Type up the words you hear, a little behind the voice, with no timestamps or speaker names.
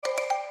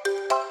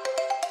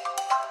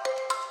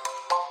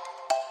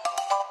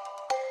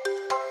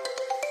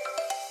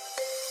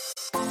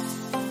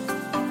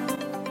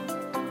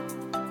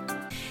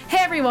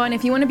everyone.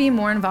 If you want to be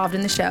more involved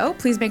in the show,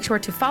 please make sure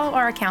to follow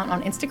our account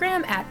on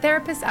Instagram at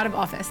Therapists Out of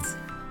Office.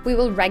 We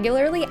will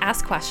regularly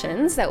ask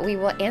questions that we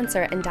will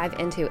answer and dive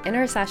into in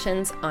our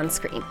sessions on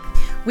screen.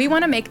 We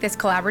want to make this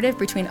collaborative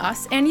between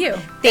us and you.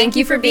 Thank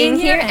you for being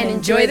here and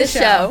enjoy the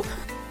show.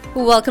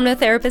 Welcome to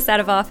Therapists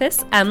Out of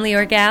Office. I'm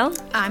Leora Gal.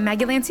 I'm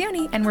Maggie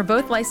Lancioni, and we're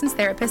both licensed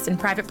therapists in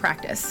private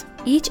practice.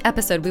 Each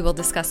episode, we will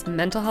discuss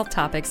mental health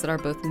topics that are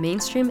both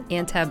mainstream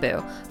and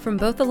taboo, from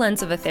both the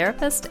lens of a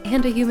therapist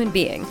and a human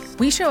being.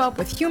 We show up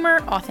with humor,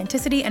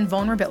 authenticity, and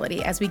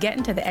vulnerability as we get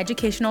into the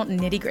educational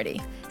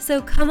nitty-gritty.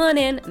 So come on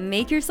in,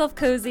 make yourself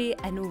cozy,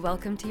 and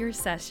welcome to your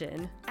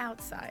session.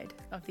 Outside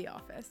of the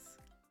office.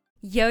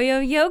 Yo,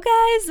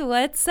 guys,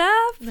 what's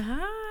up?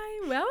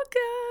 Hi,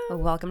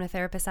 welcome. Welcome to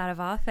Therapists Out of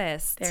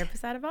Office.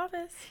 Therapists Out of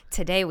Office.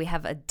 Today we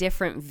have a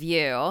different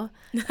view of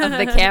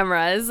the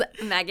cameras.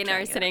 Maggie and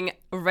I are sitting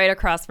right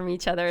across from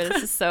each other.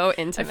 This is so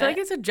intimate. I feel like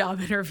it's a job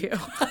interview.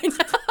 I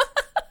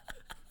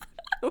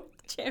know.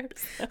 Cheers.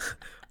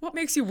 What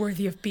makes you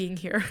worthy of being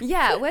here?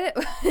 Yeah.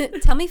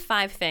 Tell me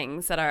 5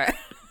 things that are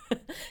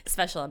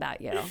special about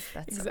you.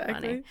 That's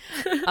exactly.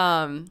 So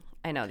funny.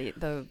 I know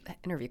the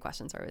interview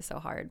questions are always so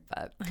hard,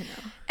 but I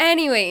know.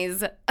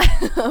 Anyways,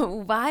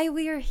 why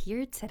we are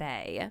here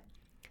today: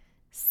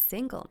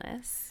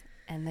 singleness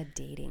and the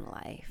dating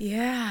life.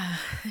 Yeah,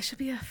 this should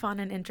be a fun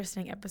and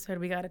interesting episode.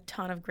 We got a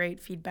ton of great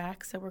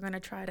feedback, so we're going to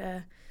try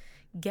to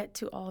get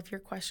to all of your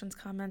questions,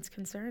 comments,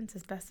 concerns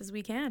as best as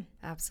we can.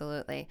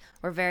 Absolutely.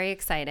 We're very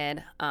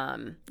excited.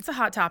 It's a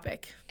hot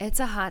topic.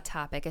 It's a hot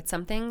topic. It's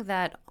something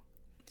that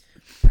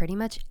pretty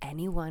much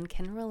anyone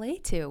can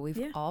relate to.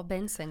 We've all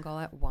been single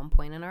at one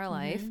point in our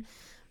life.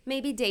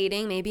 Maybe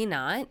dating, maybe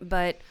not,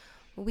 but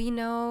we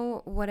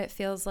know what it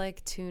feels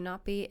like to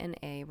not be in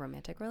a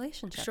romantic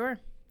relationship.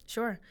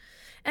 Sure.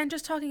 And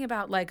just talking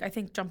about, I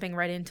think jumping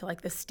right into,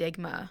 the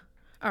stigma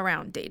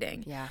around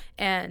dating. Yeah.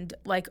 And,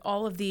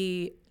 all of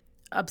the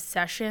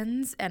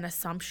obsessions and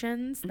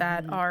assumptions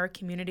that our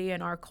community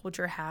and our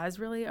culture has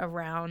really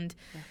around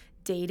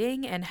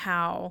dating, and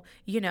how,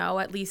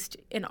 at least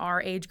in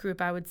our age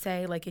group, I would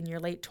say, in your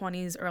late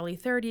 20s, early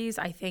 30s,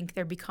 I think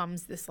there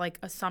becomes this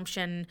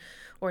assumption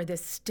or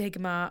this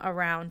stigma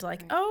around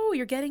oh,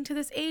 you're getting to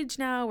this age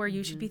now where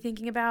you should be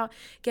thinking about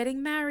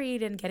getting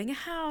married and getting a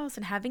house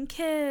and having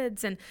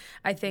kids. And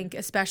I think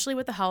especially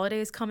with the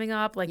holidays coming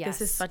up,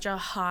 this is such a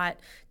hot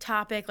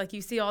topic.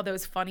 You see all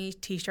those funny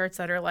t-shirts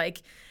that are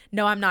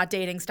no, I'm not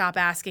dating, stop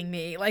asking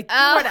me.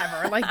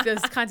 Whatever.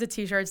 Those kinds of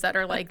t-shirts that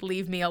are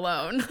leave me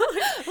alone.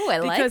 Oh, I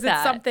like that. Because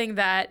it's something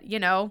that,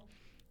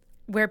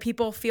 where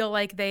people feel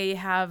like they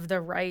have the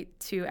right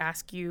to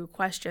ask you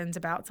questions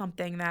about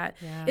something that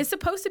is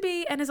supposed to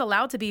be and is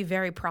allowed to be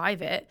very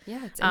private.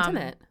 Yeah, it's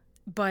intimate.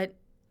 But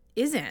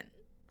isn't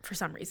for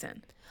some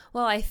reason.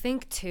 Well, I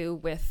think, too,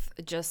 with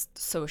just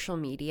social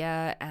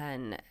media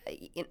and,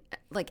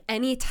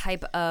 any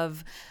type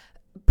of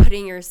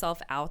putting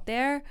yourself out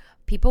there,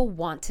 people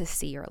want to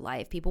see your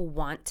life. People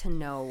want to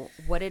know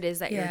what it is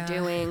that you're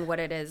doing, what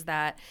it is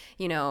that,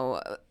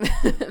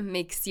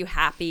 makes you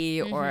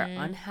happy or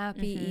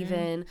unhappy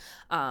even.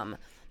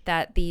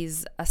 That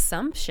these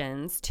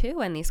assumptions, too,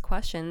 and these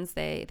questions,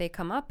 they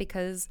come up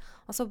because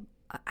also,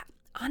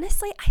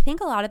 honestly, I think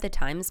a lot of the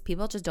times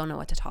people just don't know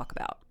what to talk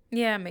about.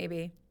 Yeah,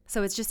 maybe.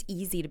 So it's just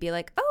easy to be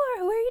like, oh,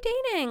 who are you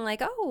dating?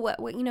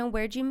 What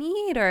where'd you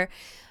meet? Or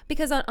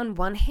because on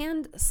one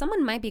hand,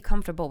 someone might be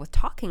comfortable with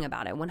talking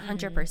about it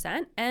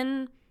 100%,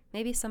 and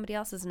maybe somebody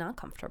else is not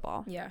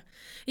comfortable. Yeah.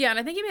 Yeah, and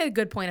I think you made a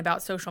good point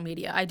about social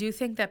media. I do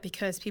think that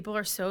because people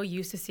are so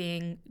used to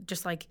seeing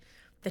just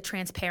the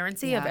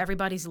transparency of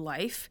everybody's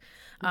life,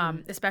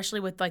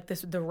 especially with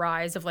the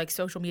rise of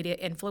social media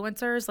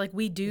influencers,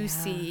 we do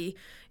see,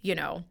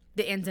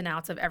 the ins and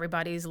outs of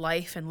everybody's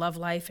life and love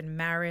life and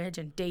marriage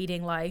and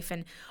dating life,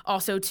 and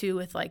also too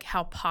with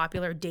how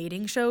popular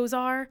dating shows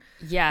are.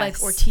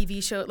 Yes. Or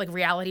TV show,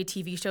 reality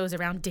TV shows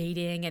around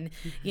dating and,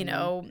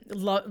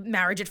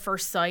 Marriage at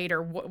First Sight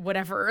or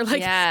whatever.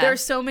 There are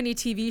so many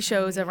TV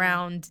shows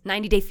around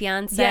 90 Day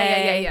Fiancé.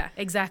 Yeah,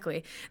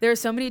 exactly. There are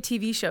so many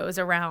TV shows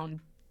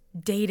around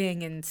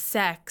dating and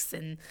sex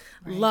and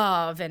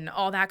love and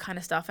all that kind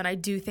of stuff. And I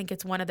do think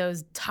it's one of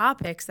those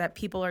topics that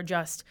people are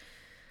just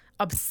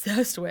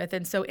obsessed with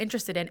and so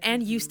interested in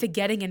and used to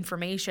getting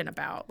information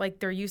about.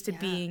 They're used to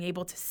being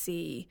able to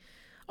see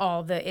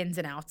all the ins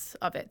and outs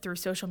of it through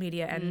social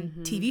media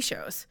and TV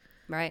shows.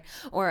 Right.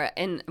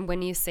 And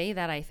when you say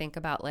that, I think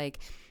about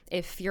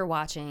if you're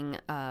watching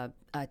a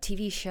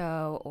TV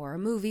show or a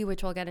movie,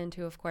 which we'll get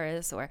into, of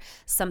course, or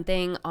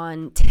something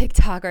on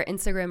TikTok or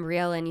Instagram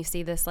Reel, and you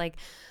see this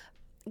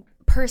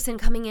person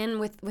coming in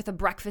with a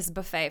breakfast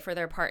buffet for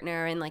their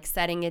partner and like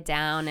setting it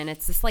down, and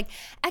it's this like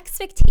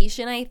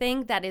expectation, I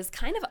think, that is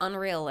kind of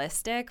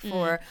unrealistic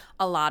for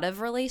a lot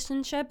of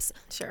relationships.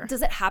 Sure.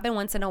 Does it happen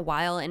once in a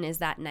while, and is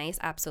that nice?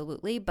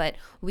 Absolutely. But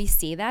we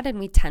see that and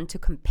we tend to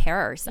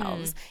compare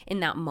ourselves in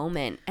that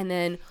moment, and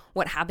then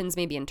what happens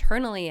maybe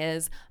internally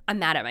is I'm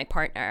mad at my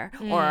partner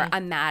or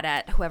I'm mad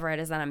at whoever it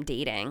is that I'm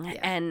dating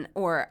and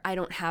or I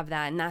don't have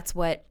that, and that's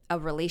what a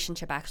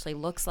relationship actually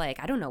looks like.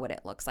 I don't know what it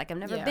looks like. I've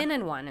never been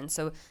in one. And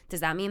so does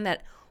that mean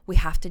that we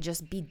have to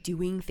just be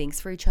doing things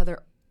for each other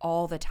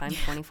all the time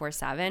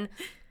 24/7?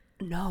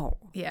 No.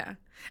 Yeah.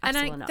 Absolutely and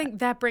I not. think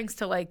that brings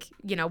to like,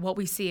 you know, what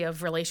we see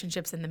of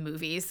relationships in the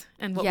movies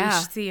and what we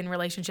see in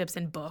relationships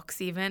in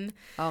books even.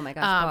 Oh my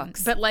gosh,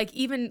 books. But like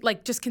even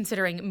like just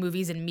considering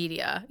movies and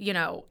media, you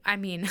know, I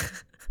mean,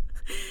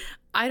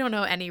 I don't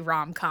know any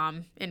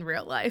rom-com in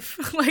real life.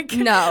 Like,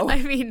 no.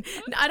 I mean,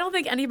 I don't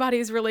think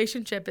anybody's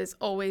relationship is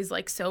always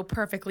like so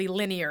perfectly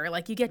linear.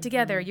 Like you get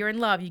together, you're in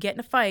love, you get in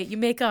a fight, you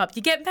make up,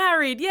 you get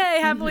married, yay,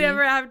 happily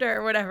ever after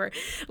or whatever.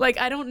 Like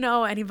I don't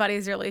know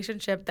anybody's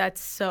like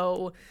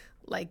so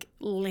like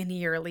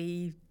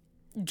linearly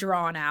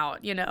drawn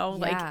out, you know?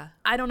 Like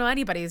I don't know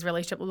anybody's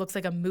relationship that looks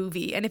like a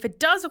movie. And if it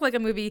does look like a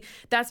movie,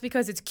 that's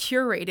because it's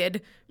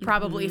curated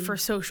probably for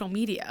social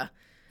media.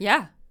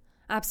 Yeah.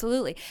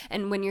 Absolutely.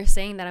 And when you're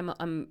saying that,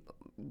 I'm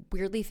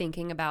weirdly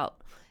thinking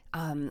about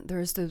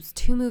there's those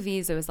two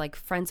movies. It was like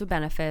Friends with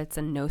Benefits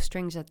and No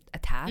Strings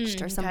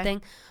Attached or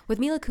something with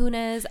Mila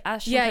Kunis,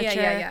 Ashton Kutcher.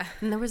 Yeah.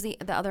 And there was the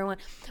other one.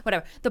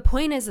 Whatever. The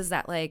point is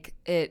that like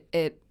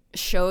it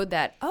showed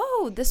that,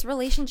 oh, this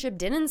relationship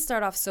didn't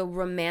start off so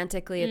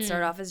romantically. It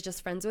started off as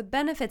just friends with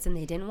benefits and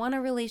they didn't want a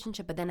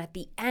relationship. But then at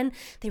the end,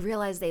 they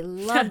realized they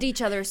loved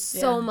each other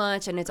so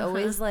much. And it's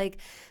always like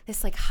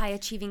this like high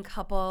achieving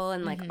couple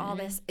and like all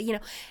this, you know.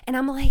 And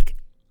I'm like,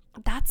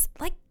 that's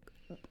like,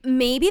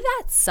 maybe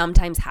that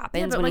sometimes happens.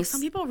 Yeah, but when like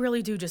some people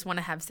really do just want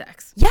to have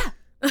sex. Yeah.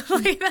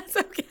 Like that's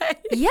okay.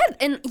 Yeah,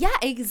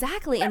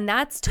 exactly. And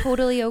that's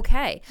totally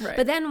okay. Right.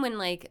 But then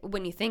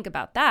when you think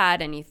about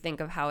that and you think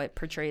of how it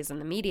portrays in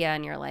the media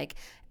and you're like,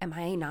 am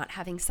I not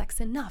having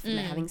sex enough? Am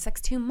I having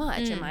sex too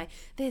much? Am I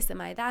this? Am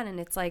I that? And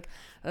it's like,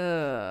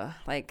 I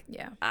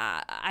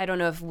don't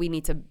know if we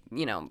need to,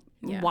 you know,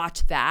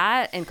 watch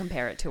that and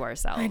compare it to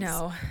ourselves. I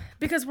know,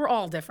 because we're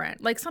all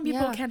different. Like some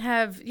people can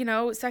have, you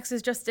know, sex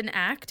is just an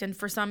act, and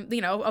for some,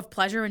 you know, of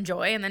pleasure and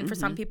joy, and then for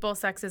some people,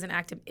 sex is an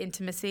act of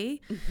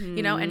intimacy,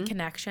 you know, and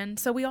connection.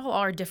 So we all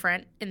are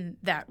different in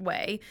that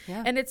way,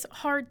 and it's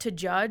hard to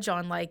judge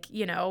on like,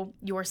 you know,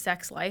 your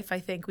sex life. I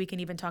think we can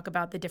even talk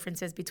about the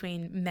differences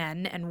between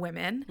men and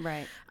women,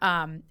 right?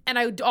 And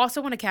I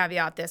also want to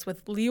caveat this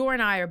with Lior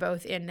and I are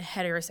both in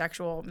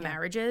heterosexual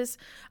marriages,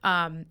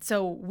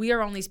 so we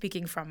are only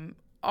speaking from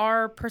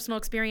our personal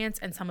experience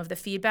and some of the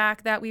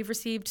feedback that we've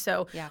received.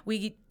 So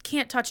we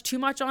can't touch too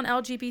much on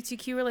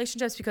LGBTQ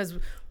relationships because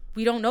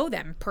we don't know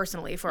them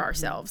personally for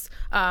ourselves.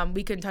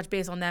 We can touch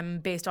base on them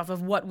based off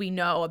of what we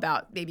know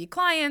about maybe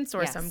clients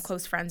or some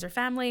close friends or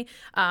family.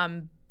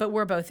 But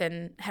we're both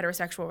in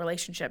heterosexual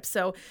relationships.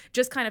 So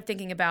just kind of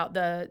thinking about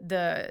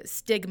the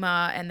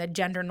stigma and the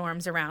gender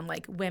norms around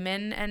like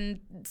women and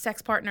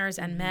sex partners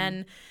and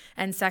men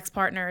and sex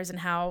partners, and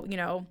how, you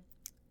know,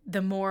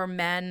 the more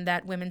men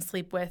that women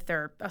sleep with,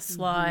 they're a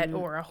slut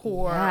or a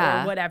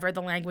whore or whatever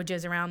the language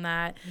is around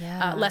that,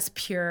 less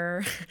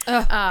pure.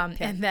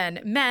 And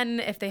then men,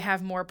 if they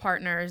have more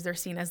partners, they're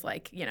seen as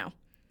like, you know,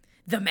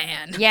 the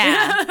man.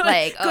 Yeah.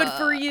 Like, good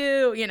for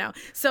you, you know.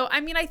 So, I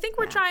mean, I think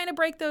we're trying to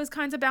break those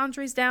kinds of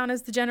boundaries down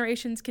as the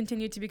generations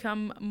continue to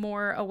become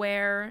more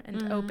aware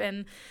and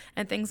open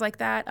and things like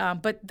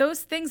that. But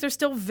those things are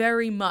still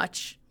very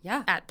much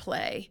at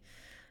play.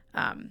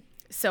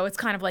 So it's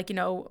kind of like, you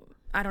know,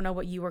 I don't know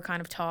what you were kind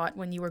of taught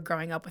when you were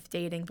growing up with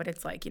dating, but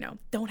it's like, you know,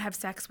 don't have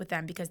sex with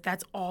them because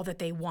that's all that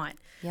they want.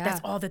 Yeah.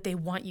 That's all that they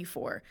want you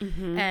for.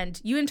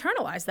 And you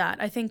internalize that.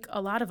 I think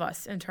a lot of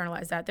us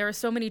internalize that. There are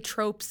so many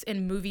tropes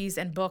in movies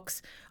and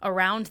books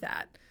around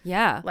that.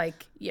 Yeah.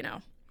 Like, you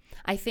know.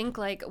 I think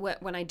like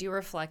when I do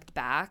reflect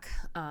back,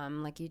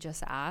 like you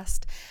just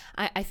asked,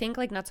 I think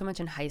like not so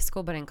much in high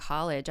school, but in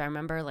college, I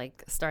remember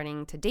like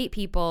starting to date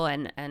people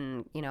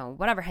and you know,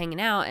 whatever, hanging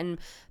out and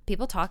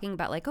people talking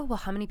about like, oh, well,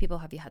 how many people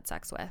have you had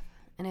sex with?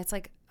 And it's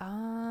like,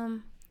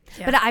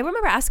 But I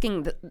remember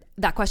asking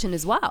that question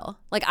as well.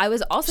 Like I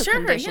was also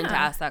conditioned to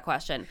ask that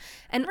question.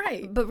 And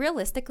but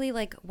realistically,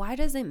 like, why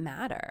does it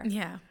matter?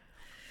 Yeah.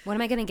 What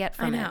am I going to get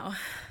from it?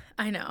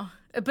 I know.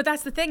 But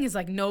that's the thing is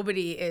like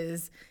nobody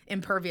is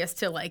impervious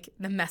to like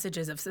the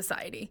messages of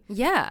society.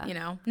 Yeah. You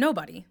know,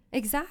 nobody.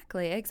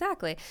 Exactly.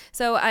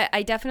 So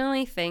I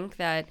definitely think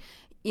that,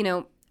 you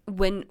know,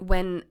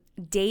 when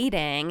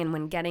dating and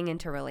when getting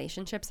into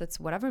relationships, it's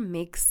whatever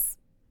makes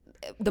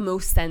the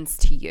most sense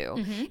to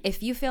you.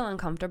 If you feel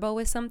uncomfortable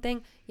with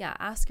something,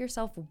 ask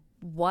yourself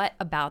what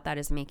about that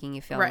is making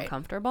you feel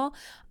uncomfortable.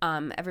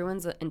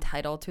 Everyone's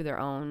entitled to their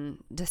own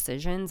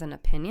decisions and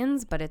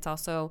opinions, but it's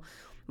also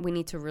we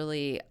need to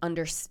really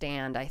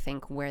understand, I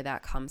think, where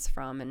that comes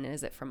from. And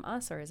is it from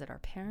us, or is it our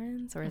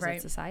parents, or is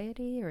it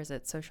society, or is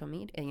it social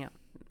media,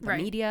 the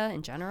media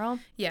in general?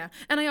 Yeah.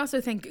 And I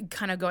also think,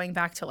 kind of going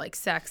back to like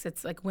sex,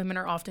 it's like women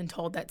are often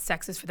told that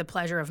sex is for the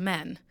pleasure of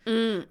men,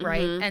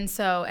 right? And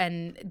so,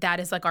 and that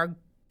is like our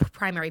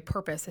primary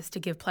purpose, is to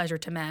give pleasure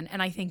to men.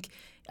 And I think,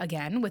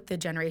 again, with the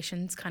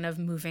generations kind of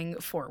moving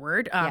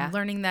forward,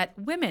 learning that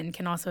women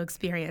can also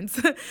experience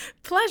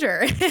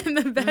pleasure in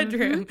the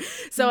bedroom.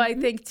 So I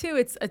think too,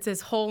 it's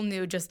this whole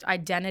new just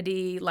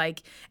identity,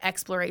 like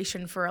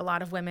exploration for a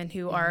lot of women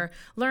who are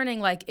learning,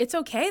 like, it's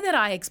okay that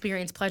I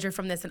experience pleasure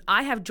from this and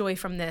I have joy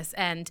from this.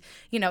 And,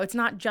 it's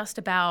not just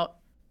about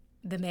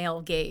the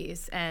male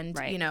gaze and,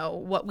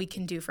 what we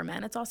can do for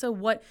men. It's also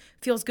what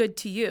feels good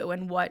to you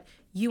and what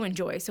you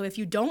enjoy. So if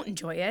you don't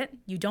enjoy it,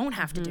 you don't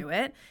have to do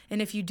it. And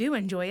if you do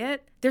enjoy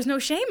it, there's no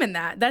shame in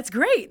that. That's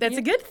great. That's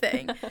a good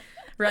thing.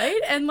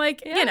 Right? And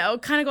like,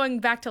 kind of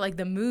going back to like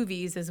the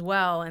movies as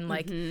well. And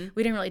like, we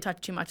didn't really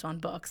touch too much on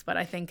books, but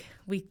I think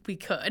we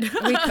could.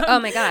 Oh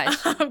my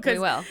gosh. We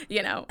will.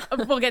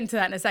 We'll get into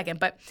that in a second.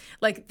 But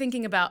like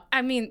thinking about,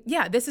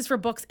 this is for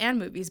books and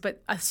movies,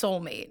 but a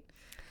soulmate.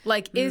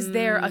 Like, is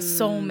there a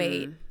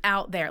soulmate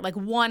out there? Like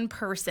one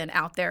person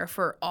out there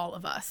for all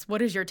of us?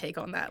 What is your take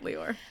on that,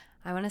 Lior?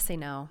 I want to say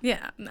no.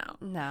 Yeah, no.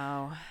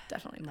 No.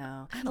 Definitely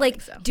no.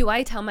 Like, do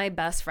I tell my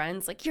best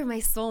friends, like, you're my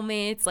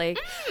soulmates? Like,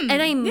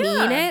 and I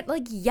mean it?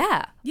 Like,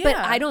 yeah. But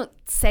I don't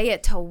say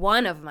it to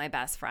one of my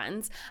best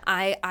friends.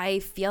 I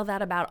feel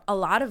that about a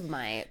lot of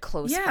my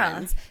close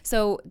friends.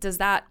 So does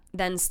that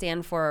then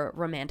stand for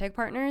romantic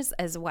partners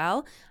as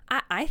well?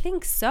 I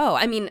think so.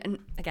 I mean,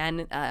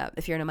 again,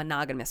 if you're in a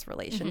monogamous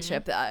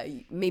relationship,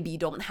 maybe you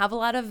don't have a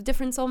lot of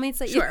different soulmates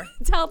that you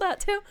tell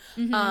that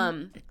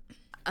to.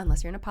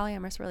 Unless you're in a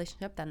polyamorous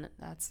relationship, then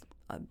that's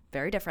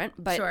very different.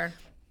 But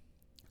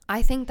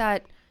I think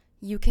that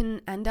you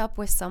can end up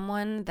with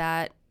someone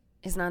that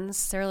is not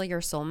necessarily your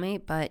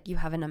soulmate, but you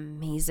have an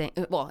amazing,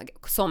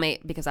 soulmate,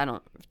 because I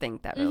don't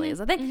think that really is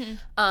a thing.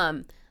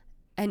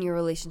 And your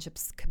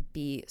relationships could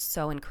be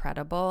so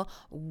incredible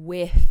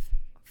with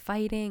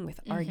fighting,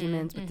 with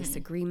arguments, with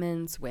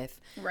disagreements,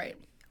 with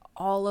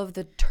all of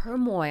the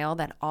turmoil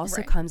that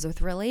also comes with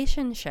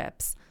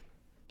relationships.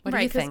 What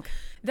do you think?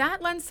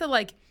 That lends to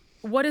like,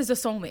 what is a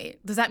soulmate?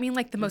 Does that mean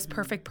like the most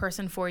perfect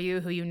person for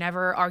you, who you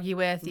never argue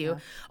with, you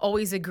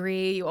always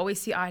agree, you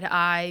always see eye to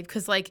eye?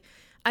 Because like,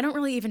 I don't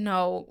really even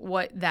know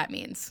what that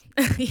means.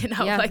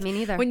 Like, me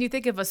neither. When you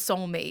think of a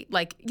soulmate,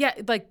 like,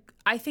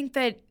 I think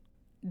that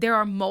there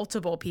are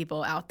multiple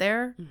people out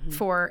there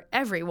for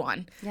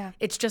everyone. Yeah.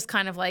 It's just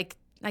kind of like,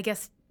 I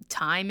guess,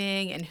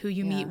 timing and who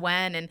you meet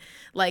when, and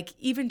like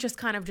even just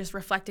kind of just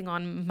reflecting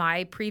on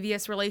my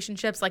previous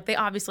relationships, like they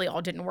obviously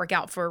all didn't work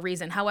out for a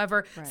reason.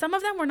 However, some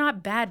of them were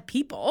not bad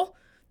people.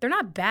 They're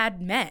not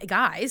bad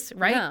guys,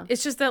 right? Yeah.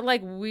 It's just that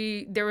like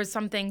there was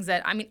some things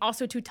that,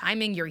 also too,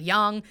 timing, you're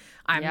young.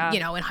 I'm,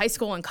 in high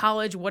school and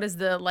college. What is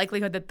the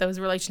likelihood that those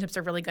relationships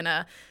are really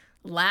gonna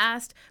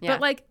last? But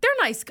like, they're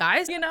nice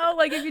guys,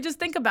 like if you just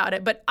think about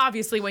it. But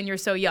obviously when you're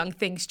so young,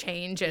 things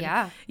change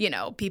and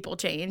people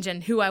change.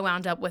 And who I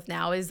wound up with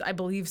now is, I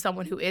believe,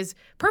 someone who is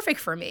perfect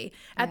for me.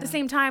 At the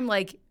same time,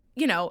 like,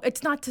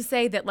 it's not to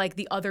say that like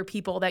the other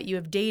people that you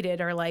have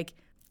dated are like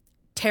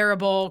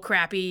terrible,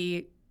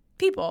 crappy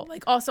people.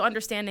 Like, also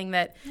understanding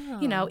that,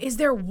 is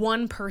there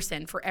one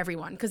person for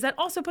everyone? Because that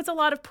also puts a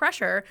lot of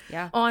pressure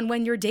on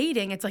when you're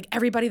dating. It's like,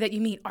 everybody that you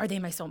meet, are they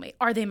my soulmate?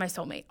 Are they my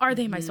soulmate? Are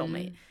they my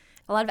soulmate?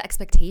 A lot of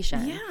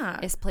expectation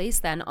is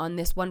placed then on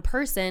this one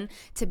person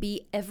to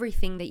be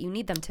everything that you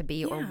need them to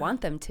be or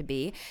want them to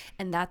be.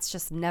 And that's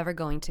just never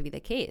going to be the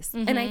case.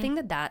 And I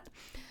think that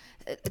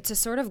to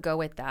sort of go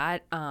with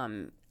that,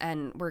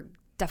 and we're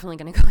definitely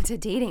going to go into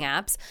dating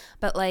apps,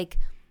 but like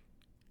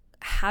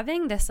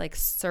having this like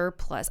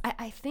surplus,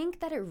 I think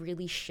that it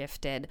really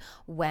shifted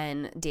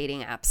when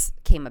dating apps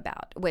came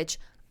about, which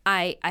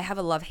I have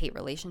a love-hate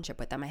relationship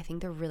with them. I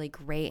think they're really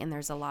great, and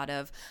there's a lot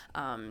of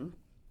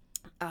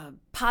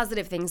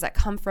positive things that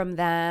come from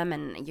them,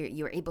 and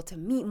you're able to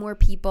meet more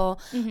people.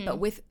 But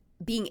with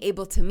being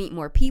able to meet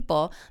more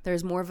people,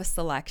 there's more of a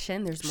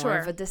selection, there's more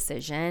of a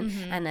decision.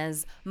 And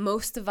as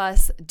most of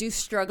us do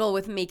struggle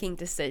with making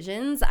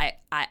decisions,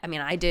 I mean,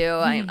 I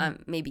do,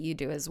 maybe you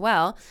do as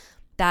well,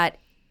 that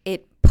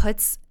it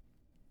puts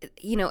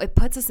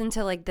us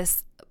into like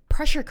this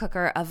pressure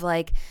cooker of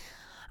like,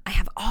 I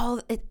have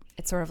all it.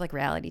 It's sort of like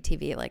reality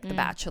TV, like The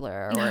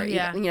Bachelor,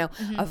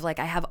 or of like,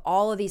 I have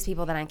all of these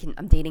people that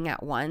I'm dating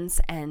at once,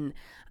 and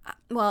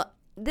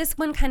this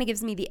one kind of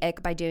gives me the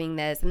ick by doing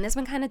this, and this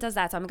one kind of does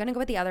that, so I'm gonna go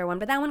with the other one,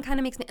 but that one kind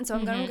of makes me, and so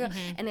I'm gonna go,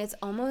 and it's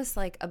almost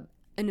like an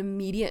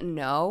immediate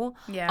no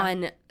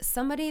on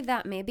somebody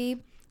that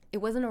maybe it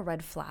wasn't a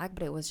red flag,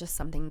 but it was just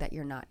something that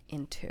you're not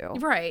into.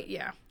 Right?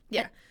 Yeah.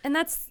 And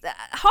that's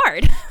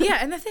hard.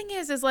 And the thing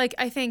is like,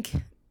 I think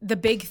the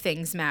big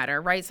things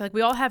matter, right? So like, we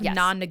all have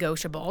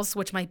non-negotiables,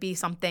 which might be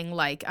something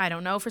like, I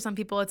don't know, for some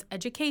people it's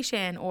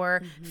education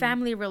or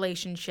family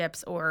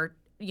relationships or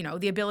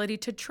the ability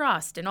to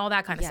trust and all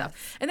that kind of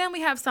stuff. And then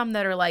we have some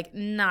that are like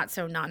not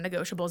so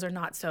non-negotiables or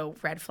not so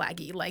red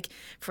flaggy. Like,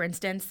 for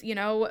instance,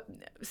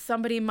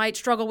 somebody might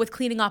struggle with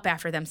cleaning up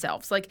after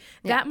themselves. Like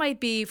that might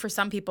be for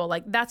some people,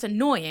 like that's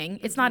annoying.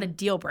 It's not a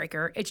deal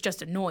breaker. It's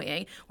just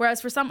annoying.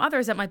 Whereas for some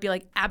others, that might be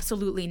like,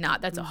 absolutely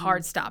not. That's a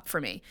hard stop for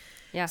me.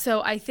 Yeah.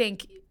 So I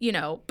think,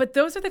 but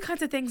those are the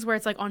kinds of things where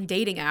it's like on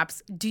dating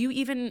apps,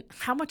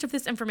 how much of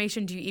this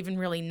information do you even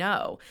really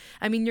know?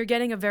 I mean, you're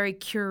getting a very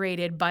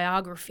curated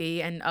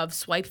biography and of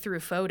swipe through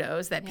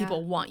photos that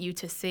people want you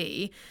to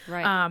see.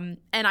 Right.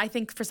 And I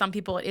think for some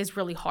people it is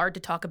really hard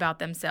to talk about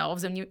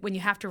themselves. And when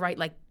you have to write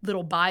like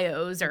little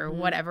bios or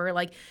whatever,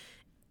 like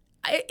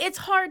it's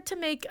hard to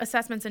make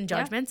assessments and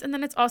judgments. And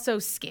then it's also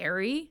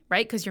scary,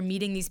 right? Because you're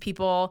meeting these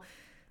people.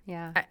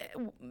 Yeah.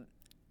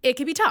 It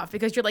can be tough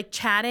because you're like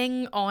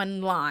chatting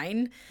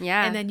online,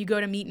 and then you go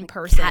to meet in like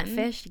person.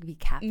 Catfish, you could be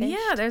catfished.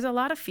 Yeah, there's a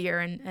lot of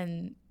fear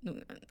and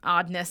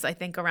oddness, I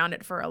think, around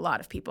it for a lot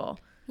of people.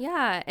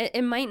 Yeah,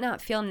 it might not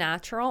feel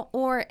natural,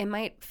 or it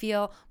might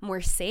feel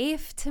more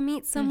safe to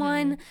meet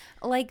someone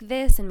like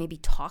this and maybe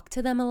talk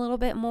to them a little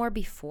bit more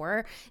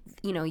before,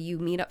 you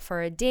meet up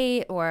for a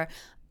date. Or,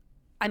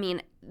 I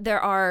mean,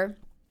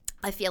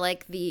 I feel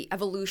like the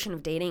evolution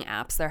of dating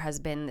apps, there has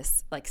been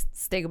this like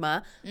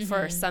stigma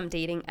for some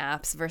dating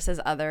apps versus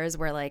others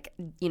where like,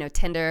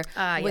 Tinder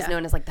was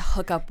known as like the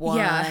hookup one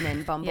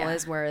and Bumble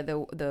is where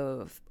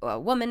the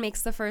woman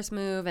makes the first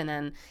move, and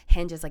then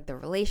Hinge is like the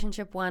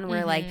relationship one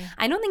where like,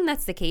 I don't think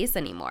that's the case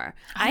anymore.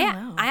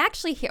 I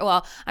actually hear,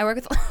 I work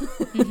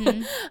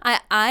with,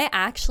 I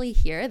actually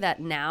hear that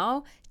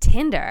now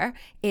Tinder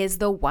is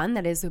the one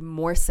that is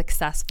more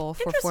successful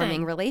for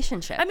forming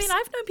relationships. I mean,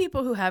 I've known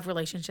people who have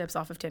relationships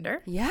off of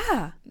Tinder.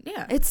 Yeah.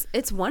 Yeah.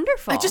 It's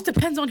wonderful. It just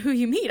depends on who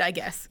you meet, I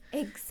guess.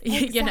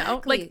 Exactly.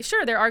 Like,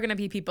 sure, there are going to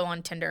be people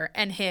on Tinder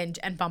and Hinge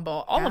and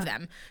Bumble, all of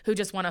them, who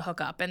just want to hook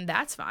up, and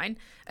that's fine.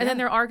 And then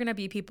there are going to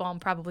be people on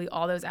probably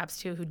all those apps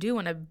too who do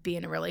want to be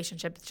in a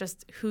relationship. It's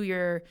just who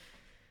you're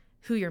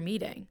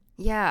meeting.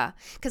 Yeah.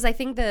 Because I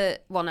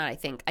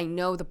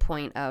know the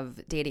point of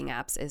dating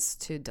apps is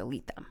to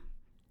delete them.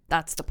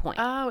 That's the point.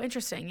 Oh,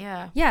 interesting.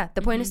 Yeah. Yeah.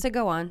 The point is to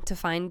go on to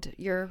find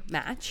your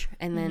match,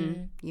 and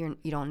then you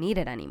don't need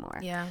it anymore.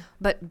 Yeah.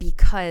 But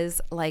because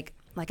like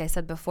I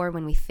said before,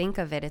 when we think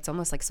of it, it's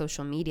almost like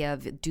social media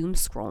of doom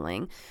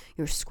scrolling.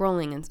 You're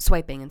scrolling and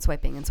swiping and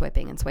swiping and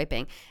swiping and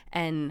swiping.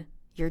 And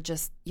you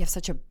have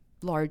such a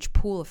large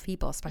pool of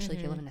people, especially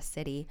if you live in a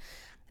city,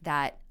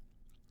 that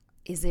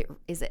is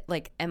it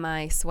like, am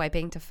I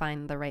swiping to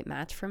find the right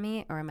match for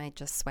me, or am I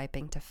just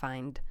swiping to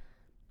find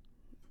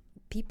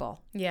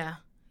people? Yeah.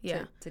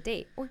 Yeah. To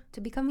date or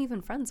to become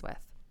even friends with.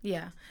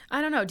 Yeah.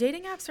 I don't know.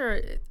 Dating apps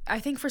I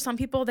think for some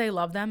people they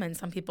love them, and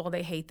some people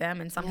they hate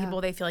them, and some people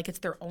they feel like it's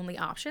their only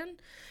option,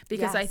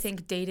 because I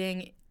think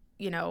dating,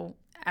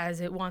 as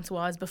it once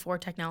was before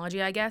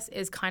technology, I guess,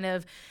 is kind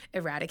of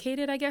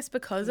eradicated, I guess,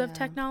 because of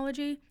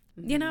technology.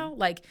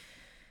 Like,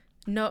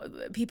 no,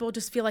 people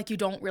just feel like you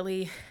don't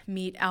really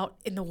meet out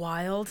in the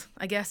wild,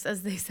 I guess,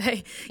 as they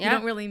say. You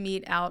don't really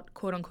meet out,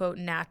 quote unquote,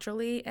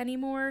 naturally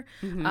anymore,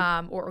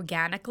 or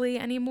organically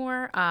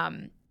anymore,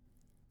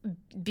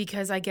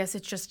 because I guess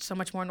it's just so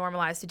much more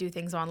normalized to do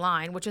things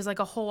online, which is like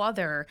a whole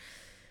other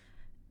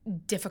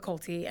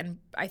difficulty and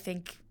I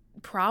think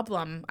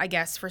problem, I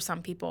guess, for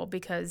some people,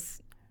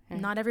 because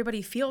not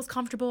everybody feels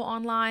comfortable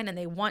online and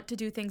they want to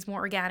do things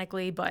more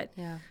organically, but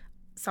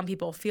some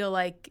people feel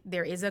like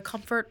there is a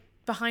comfort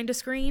behind a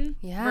screen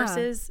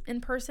versus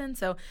in person.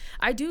 So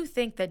I do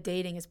think that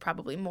dating is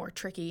probably more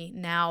tricky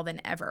now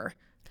than ever.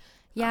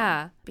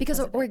 Yeah, because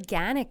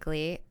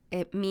organically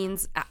it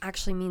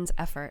actually means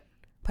effort,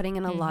 putting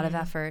in a lot of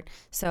effort.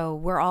 So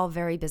we're all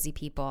very busy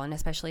people, and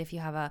especially if you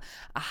have a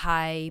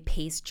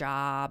high-paced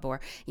job,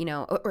 or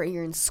or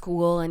you're in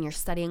school and you're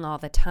studying all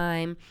the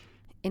time.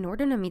 In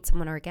order to meet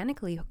someone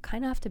organically, you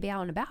kind of have to be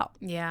out and about.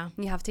 Yeah.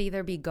 You have to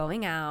either be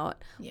going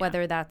out,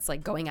 whether that's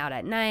like going out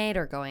at night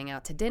or going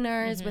out to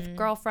dinners with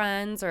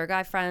girlfriends or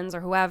guy friends or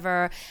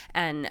whoever,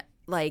 and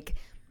like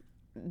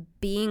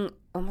being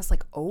almost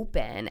like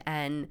open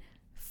and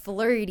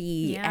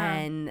flirty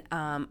and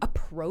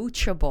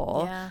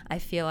approachable. I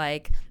feel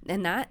like,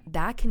 and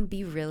that can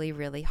be really,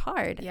 really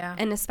hard. Yeah.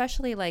 And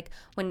especially like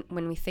when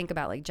we think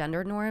about like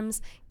gender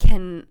norms,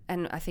 and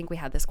I think we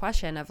had this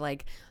question of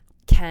like,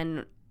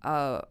 can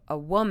a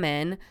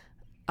woman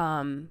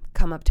come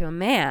up to a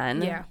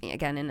man,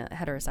 again in a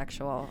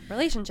heterosexual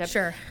relationship,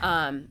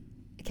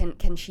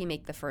 can she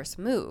make the first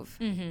move?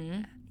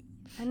 And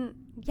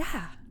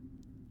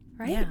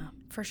right? Yeah,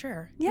 for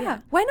sure. Yeah.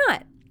 Why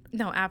not?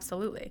 No,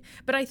 absolutely.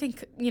 But I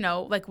think,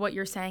 like what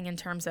you're saying in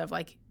terms of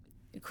like,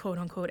 quote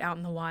unquote, out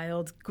in the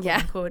wild, quote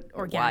unquote,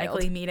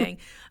 organically meeting,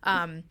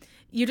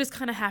 you just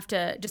kind of have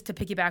to, just to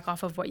piggyback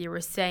off of what you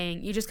were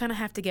saying, you just kind of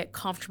have to get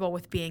comfortable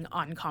with being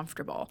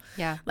uncomfortable.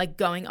 Yeah. Like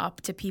going up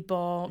to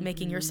people,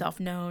 making yourself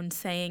known,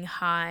 saying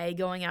hi,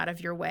 going out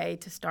of your way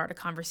to start a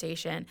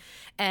conversation.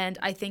 And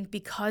I think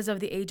because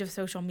of the age of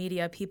social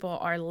media, people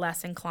are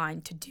less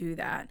inclined to do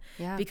that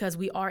because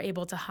we are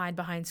able to hide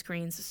behind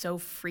screens so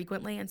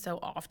frequently and so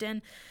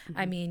often.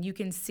 I mean, you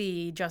can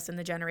see just in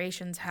the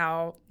generations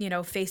how, you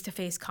know,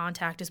 face-to-face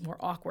contact is more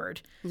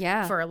awkward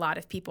for a lot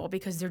of people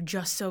because they're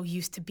just so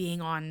used to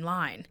being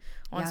online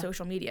on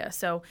social media.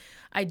 So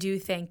I do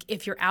think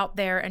if you're out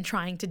there and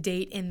trying to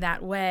date in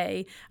that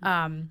way,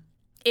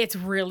 it's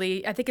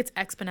really, I think it's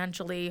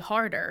exponentially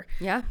harder.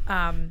 Yeah.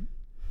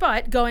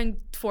 But going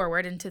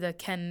forward into the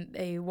can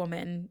a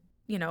woman,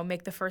 you know,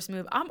 make the first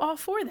move, I'm all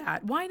for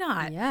that. Why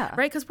not? Yeah.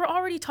 Right? Because we're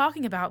already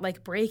talking about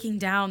like breaking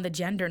down the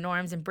gender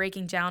norms and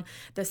breaking down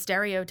the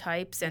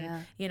stereotypes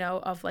and, you know,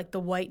 of like the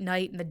white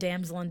knight and the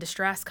damsel in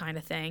distress kind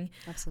of thing.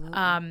 Absolutely.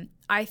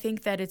 I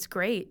think that it's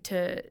great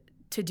to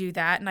do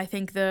that. And I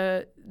think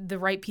the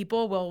right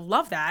people will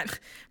love that,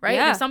 right?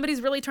 Yeah. If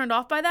somebody's really turned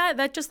off by that,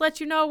 that just lets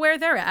you know where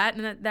they're at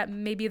and that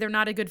maybe they're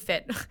not a good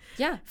fit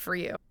for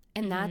you.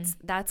 And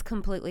that's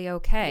completely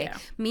okay. Yeah.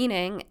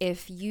 Meaning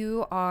if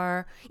you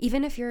are,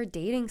 even if you're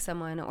dating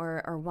someone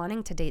or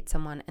wanting to date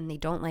someone and they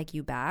don't like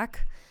you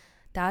back,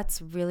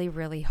 that's really,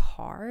 really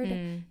hard.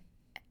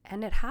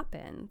 And it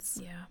happens.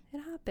 Yeah.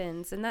 It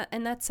happens.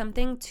 And that's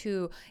something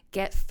to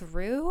get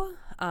through.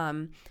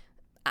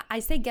 I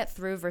say get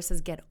through versus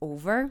get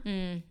over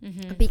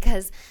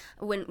because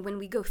when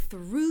we go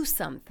through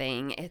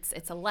something,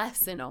 it's a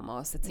lesson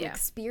almost. It's an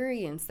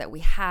experience that we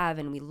have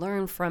and we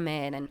learn from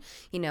it, and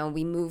you know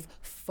we move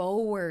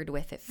forward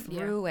with it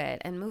through it.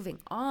 And moving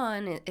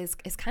on is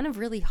kind of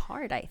really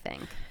hard, I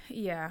think.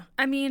 Yeah,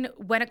 I mean,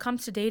 when it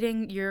comes to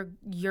dating,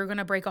 you're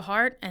gonna break a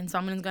heart, and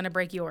someone's gonna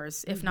break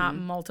yours, if not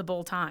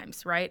multiple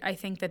times, right? I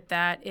think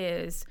that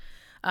is.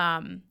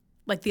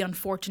 Like the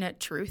unfortunate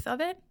truth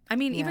of it. I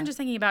mean, even just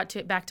thinking about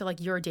back to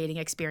like your dating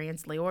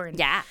experience, Lior,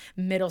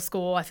 in middle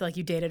school. I feel like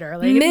you dated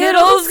early.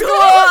 Middle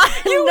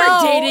school. You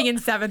were dating in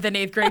 7th and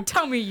 8th grade.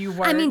 Tell me you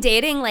weren't. I mean,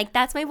 dating, like,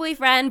 that's my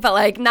boyfriend, but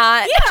like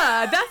not.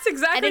 Yeah, that's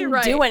exactly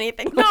right. I didn't do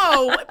anything.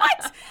 No.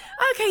 What?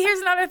 Okay, here's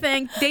another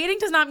thing. Dating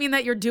does not mean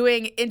that you're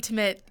doing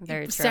intimate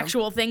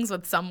sexual things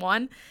with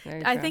someone.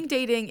 I think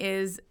dating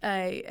is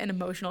an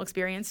emotional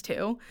experience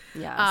too.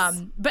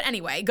 Yes. But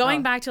anyway,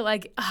 going back to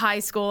like high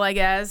school, I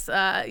guess,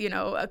 you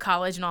know,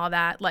 college and all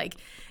that, like,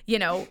 you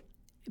know,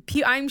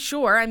 I'm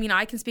sure, I mean,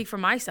 I can speak for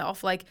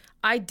myself. Like,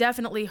 I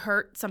definitely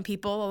hurt some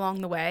people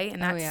along the way,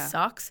 and that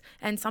sucks.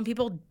 And some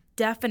people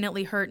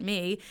definitely hurt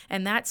me,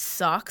 and that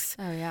sucks.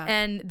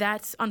 And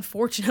that's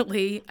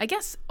unfortunately, I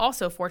guess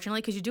also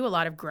fortunately, because you do a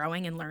lot of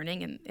growing and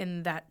learning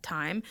in that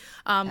time.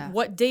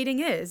 What dating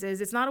is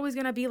it's not always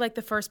going to be like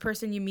the first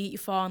person you meet, you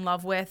fall in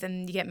love with,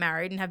 and you get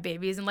married and have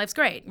babies and life's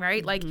great,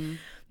 right? Like,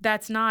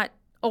 that's not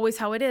always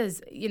how it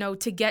is. You know,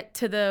 to get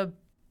to the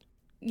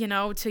you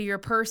know, to your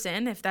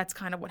person, if that's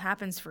kind of what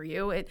happens for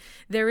you,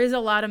 there is a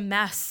lot of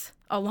mess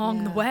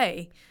along the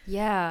way.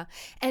 Yeah.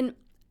 And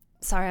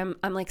sorry,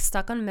 I'm like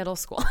stuck on middle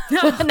school.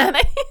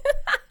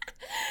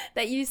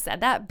 That you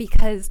said that,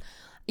 because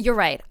you're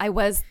right. I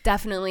was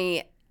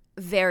definitely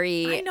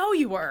very. I know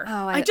you were.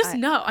 Oh, I just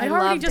know. I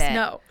already just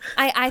know.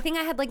 I think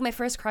I had like my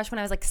first crush when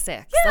I was like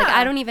 6. Like,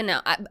 I don't even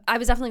know. I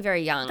was definitely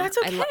very young. That's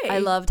okay. I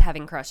loved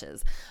having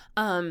crushes.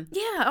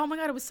 Yeah. Oh my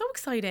God. It was so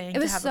exciting. It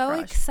was so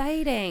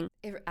exciting.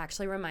 It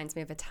actually reminds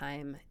me of a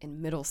time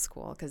in middle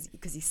school,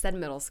 because you said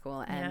middle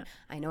school, and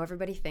I know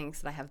everybody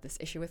thinks that I have this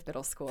issue with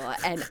middle school,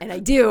 and I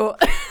do.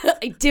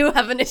 I do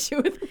have an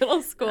issue with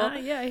middle school.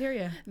 Yeah, I hear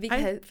you.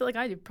 Because I feel like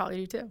I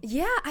probably do too.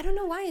 Yeah, I don't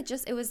know why.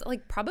 It was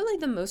like probably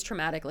the most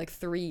traumatic like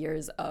 3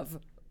 years of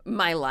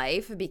my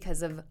life,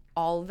 because of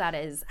all that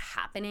is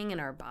happening in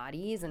our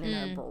bodies and in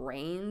our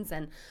brains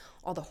and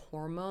all the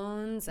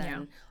hormones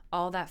and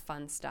all that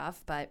fun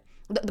stuff. But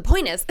the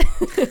point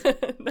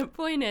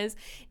is,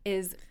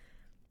 is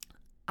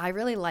I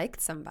really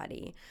liked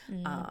somebody,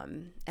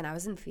 and I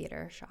was in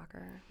theater,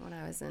 shocker, when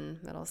I was in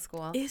middle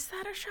school. Is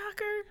that a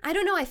shocker? I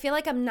don't know. I feel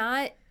like I'm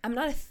not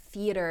a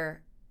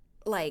theater,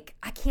 like,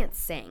 I can't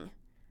sing.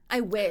 I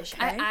wish.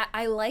 Okay.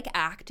 I like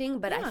acting,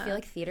 but I feel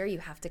like theater, you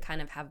have to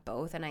kind of have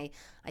both. And I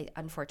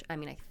unfortunately, I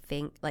mean, I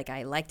think, like,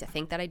 I like to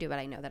think that I do, but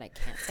I know that I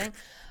can't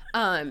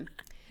sing.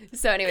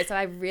 So anyway, so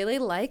I really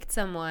liked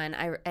someone,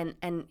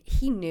 and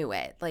he knew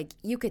it. Like,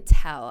 you could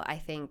tell, I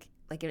think,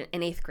 like in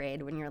 8th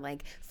grade, when you're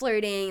like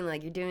flirting,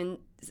 like you're doing,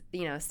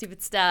 you know,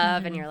 stupid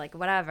stuff, and you're like,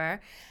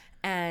 whatever.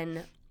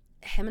 And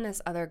him and this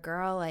other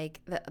girl,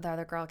 like the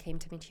other girl came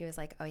to me and she was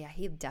like, oh yeah,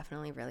 he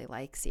definitely really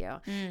likes you.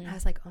 And I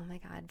was like, oh my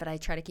God. But I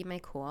try to keep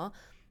my cool.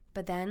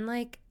 But then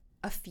like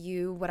a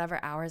few whatever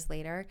hours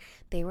later,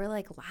 they were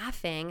like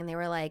laughing, and they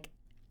were like,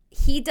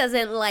 he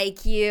doesn't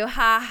like you,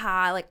 ha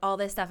ha, like all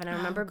this stuff. And I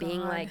remember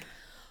being like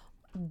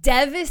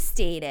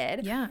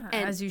devastated. Yeah,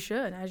 and as you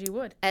should, as you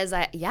would.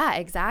 Yeah,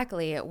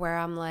 exactly. Where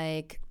I'm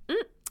like,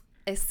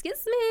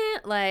 excuse me,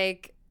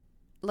 like,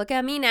 look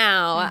at me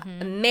now,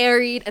 I'm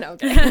married, and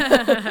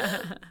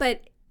okay.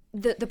 But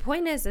the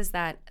point is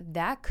that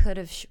could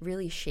have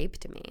really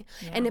shaped me.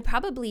 And it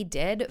probably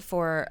did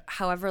for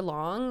however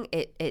long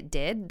it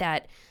did,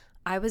 that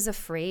I was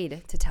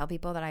afraid to tell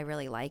people that I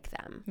really like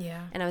them.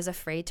 Yeah. And I was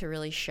afraid to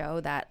really show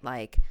that,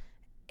 like,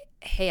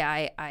 hey,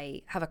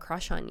 I have a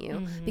crush on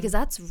you, because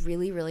that's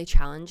really, really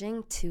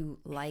challenging to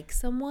like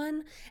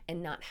someone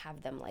and not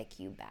have them like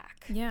you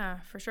back. Yeah,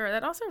 for sure.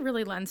 That also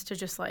really lends to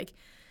just like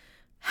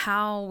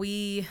how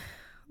we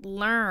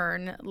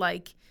learn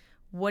like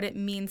what it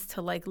means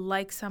to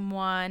like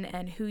someone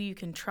and who you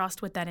can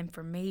trust with that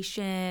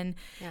information.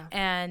 Yeah.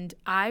 And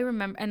I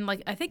remember, and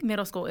like, I think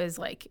middle school is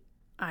like,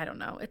 I don't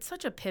know, it's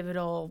such a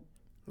pivotal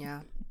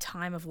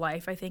time of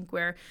life, I think,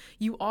 where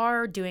you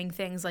are doing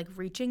things like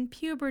reaching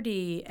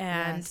puberty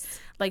and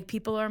like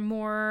people are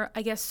more,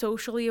 I guess,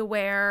 socially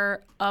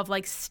aware of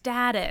like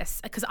status.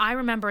 Because I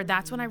remember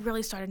that's when I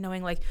really started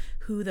knowing like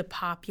who the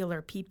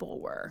popular people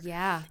were.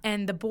 Yeah.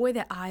 And the boy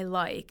that I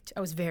liked,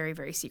 I was very,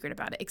 very secret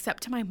about it,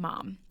 except to my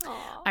mom. Aww.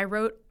 I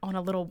wrote on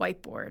a little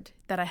whiteboard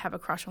that I have a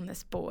crush on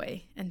this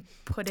boy and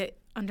put it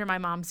under my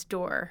mom's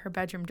door, her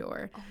bedroom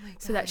door,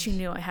 so that she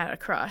knew I had a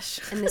crush.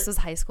 And this was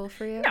high school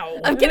for you? No.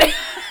 I'm kidding.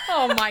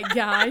 Oh my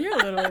God, you're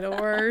literally the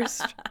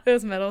worst. It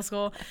was middle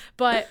school.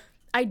 But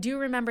I do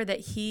remember that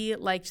he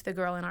liked the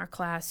girl in our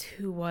class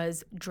who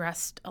was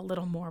dressed a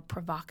little more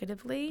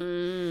provocatively.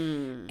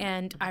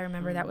 And I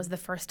remember that was the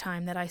first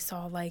time that I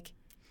saw like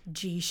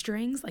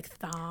G-strings, like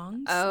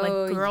thongs. Oh,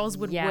 like girls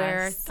would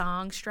wear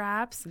thong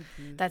straps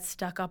that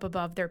stuck up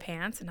above their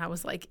pants. And I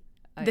was like,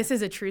 this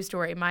is a true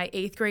story. My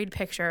 8th grade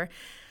picture,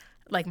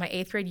 like my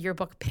 8th grade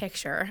yearbook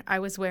picture, I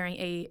was wearing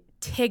a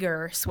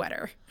Tigger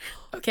sweater.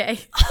 Okay?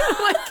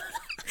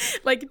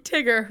 like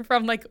Tigger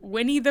from like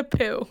Winnie the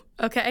Pooh.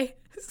 Okay?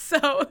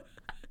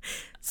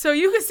 So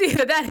you can see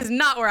that is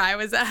not where I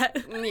was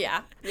at.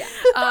 Yeah.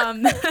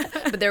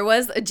 But there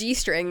was a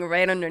G-string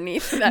right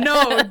underneath that.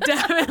 No,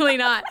 definitely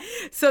not.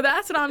 So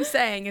that's what I'm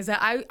saying, is that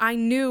I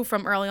knew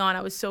from early on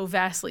I was so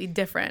vastly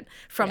different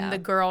from the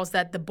girls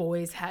that the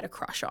boys had a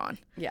crush on.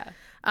 Yeah.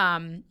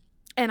 And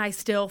I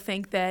still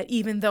think that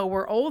even though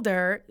we're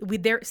older,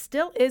 there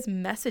still is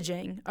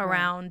messaging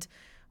around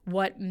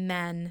what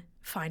men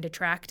find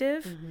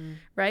attractive,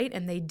 right?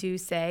 And they do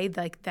say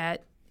like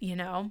that, you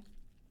know,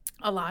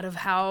 a lot of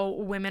how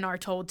women are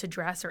told to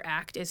dress or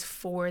act is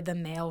for the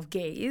male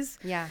gaze.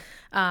 Yeah.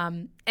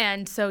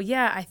 And so,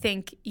 I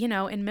think, you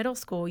know, in middle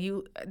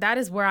school, that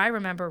is where I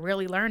remember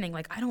really learning,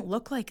 like, I don't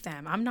look like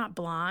them. I'm not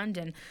blonde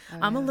and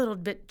I'm a little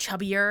bit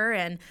chubbier.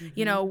 And,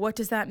 you know, what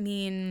does that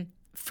mean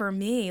for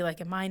me?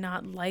 Like, am I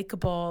not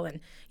likable?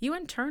 And you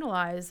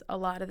internalize a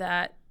lot of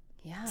that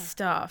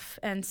stuff.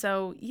 And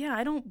so,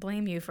 I don't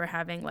blame you for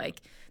having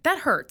like, that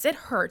hurts. It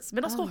hurts.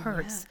 Middle school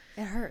hurts.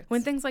 Yeah. It hurts.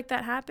 When things like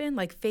that happen,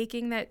 like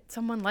faking that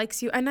someone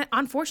likes you. And that,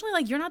 unfortunately,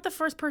 like, you're not the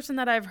first person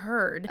that I've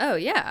heard. Oh,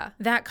 yeah.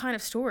 That kind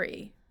of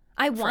story.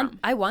 I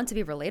want to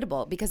be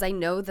relatable because I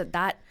know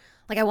that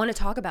like, I want to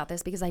talk about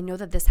this because I know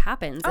that this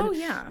happens. And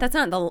that's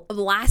not the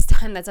last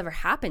time that's ever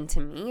happened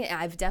to me.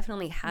 I've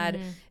definitely had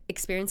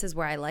experiences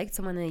where I liked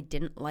someone and they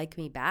didn't like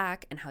me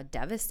back, and how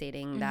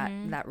devastating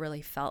that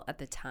really felt at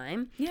the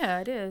time. Yeah,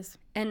 it is.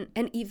 And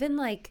even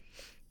like,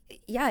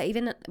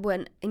 even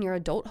when in your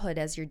adulthood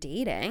as you're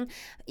dating,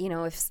 you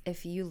know,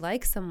 if you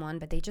like someone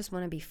but they just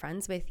want to be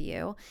friends with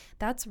you,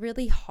 that's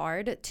really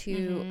hard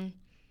to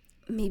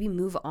maybe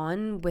move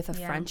on with a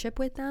friendship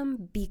with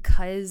them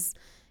because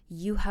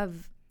you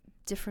have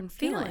different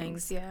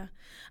feelings. Yeah,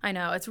 I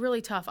know, it's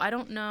really tough. I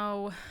don't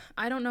know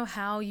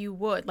how you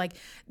would, like,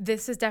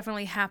 this has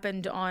definitely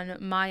happened on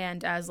my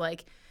end as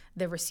like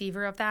the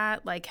receiver of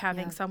that, like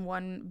having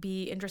someone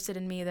be interested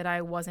in me that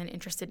I wasn't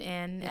interested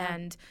in,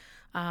 and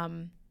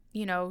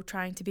you know,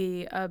 trying to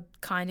be a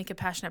kind and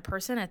compassionate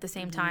person at the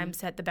same time,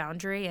 set the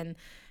boundary, and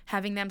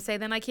having them say,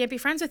 then I can't be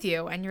friends with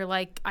you. And you're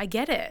like, I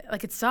get it.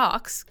 Like, it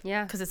sucks.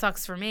 Yeah. Because it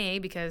sucks for me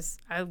because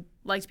I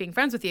liked being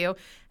friends with you.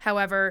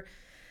 However,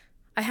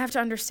 I have to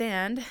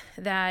understand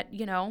that,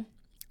 you know,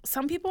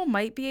 some people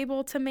might be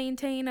able to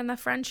maintain in a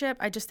friendship.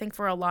 I just think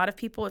for a lot of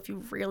people, if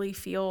you really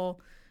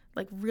feel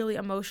like really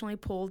emotionally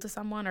pulled to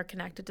someone or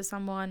connected to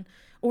someone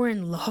or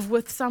in love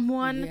with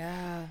someone,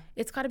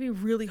 it's got to be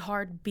really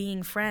hard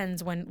being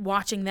friends when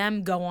watching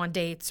them go on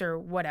dates or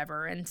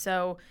whatever. And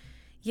so,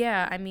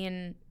 I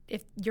mean,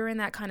 if you are in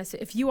that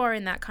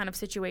kind of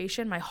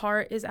situation, my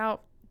heart is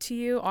out to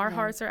you. Our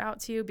hearts are out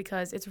to you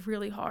because it's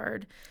really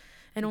hard.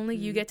 And only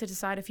you get to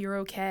decide if you're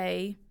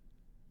okay,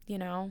 you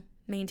know,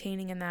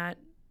 maintaining in that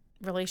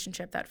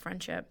relationship, that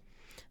friendship.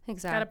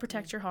 Exactly. Got to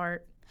protect your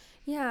heart.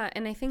 Yeah,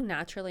 and I think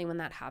naturally when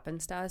that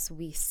happens to us,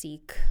 we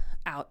seek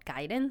out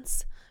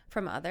guidance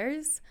from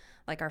others,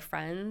 like our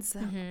friends,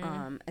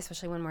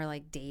 especially when we're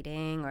like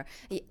dating or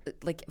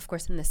like, of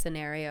course, in the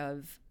scenario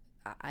of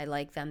I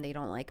like them, they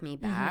don't like me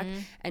back.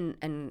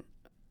 And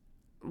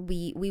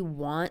we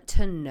want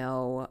to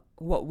know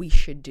what we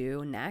should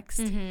do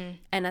next.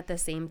 And at the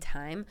same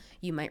time,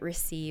 you might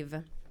receive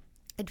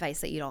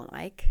advice that you don't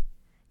like.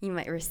 you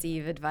might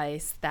receive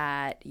advice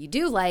that you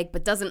do like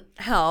but doesn't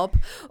help,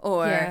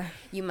 or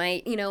you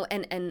might,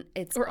 and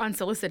it's or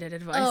unsolicited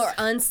advice. Or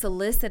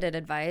unsolicited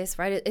advice,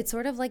 right? It's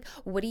sort of like,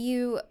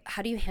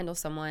 how do you handle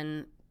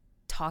someone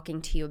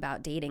talking to you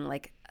about dating,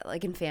 like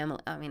in family?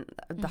 I mean,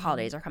 the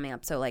holidays are coming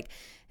up, so like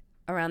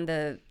around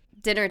the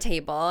dinner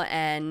table,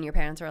 and your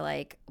parents are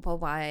like, well,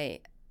 why?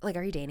 Like,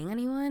 are you dating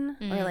anyone?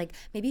 Or like,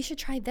 maybe you should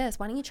try this.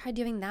 Why don't you try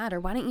doing that? Or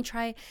why don't you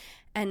try?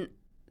 And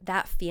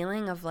that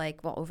feeling of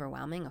like, well,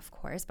 overwhelming, of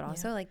course, but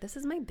also like, this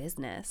is my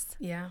business.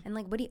 Yeah. And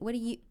like, what do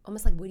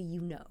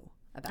you know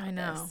about this? I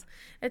know.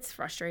 It's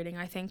frustrating,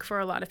 I think, for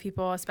a lot of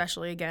people,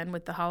 especially again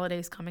with the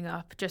holidays coming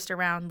up, just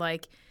around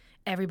like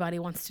everybody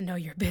wants to know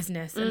your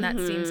business. And that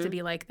seems to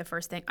be like the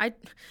first thing.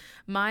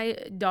 My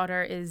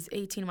daughter is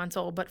 18 months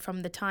old, but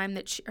from the time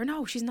that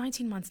she's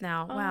 19 months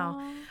now.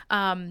 Aww.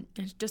 Wow.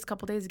 Just a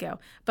couple days ago.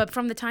 But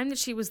from the time that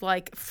she was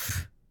like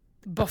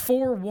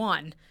before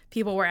 1,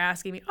 people were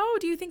asking me, oh,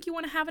 do you think you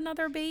want to have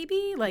another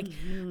baby? Like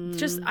there's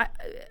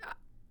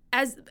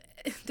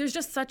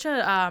just such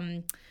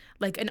a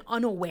like an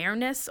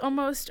unawareness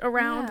almost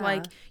around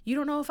like, you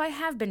don't know if I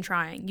have been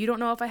trying. You don't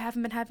know if I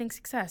haven't been having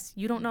success.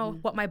 You don't know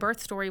what my birth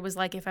story was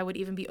like, if I would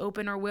even be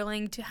open or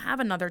willing to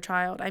have another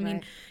child. I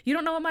mean, you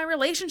don't know what my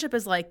relationship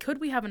is like. Could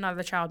we have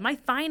another child? My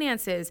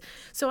finances.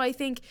 So I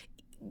think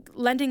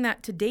lending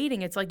that to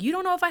dating, it's like, you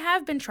don't know if I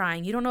have been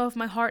trying. You don't know if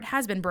my heart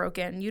has been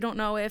broken. You don't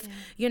know if,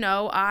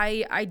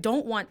 I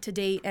don't want to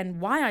date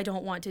and why I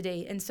don't want to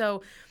date. And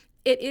so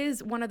it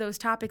is one of those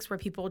topics where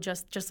people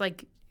just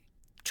like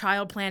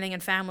child planning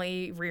and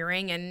family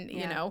rearing and,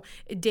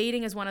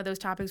 dating is one of those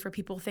topics where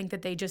people think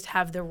that they just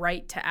have the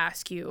right to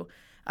ask you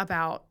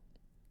about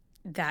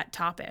that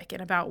topic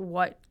and about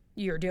what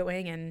you're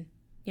doing and,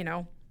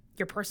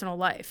 your personal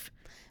life.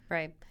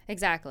 Right.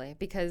 Exactly.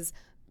 Because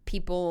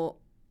people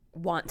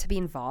want to be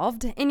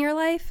involved in your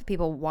life.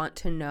 People want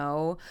to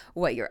know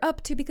what you're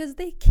up to because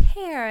they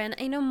care. And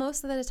I know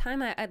most of the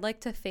time I'd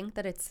like to think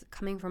that it's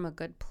coming from a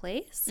good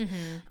place.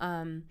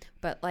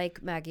 But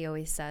like Maggie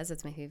always says,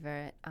 it's my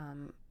favorite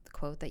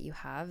quote that you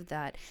have,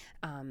 that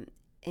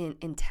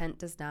intent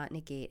does not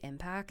negate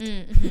impact.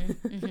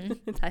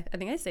 I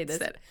think I say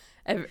this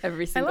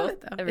every single I love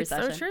it, though. Every it's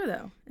session. So true,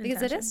 though.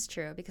 Because it is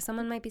true. Because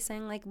someone might be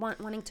saying like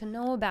wanting to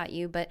know about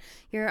you, but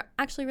you're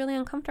actually really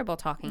uncomfortable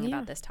talking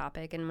about this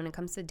topic. And when it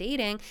comes to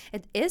dating,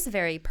 it is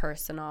very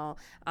personal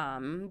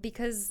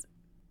because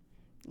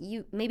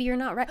maybe you're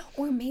not right,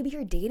 or maybe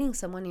you're dating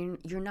someone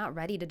you're not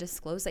ready to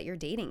disclose that you're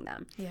dating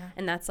them.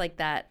 And that's like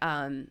that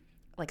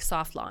like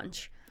soft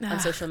launch on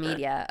social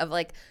media of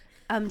like,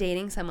 I'm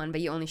dating someone, but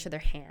you only show their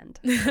hand.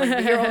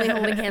 Like, you're only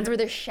holding hands or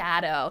their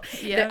shadow.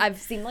 I've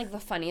seen like the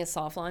funniest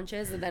soft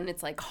launches, and then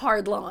it's like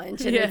hard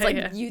launch, and it's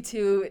like you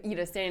two,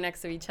 standing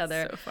next to each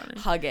other, so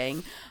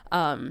hugging.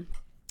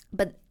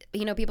 But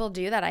people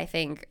do that, I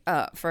think,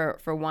 for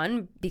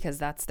one, because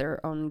that's their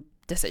own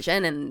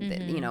decision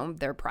and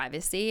their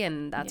privacy,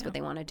 and that's what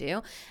they want to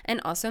do.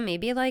 And also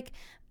maybe like,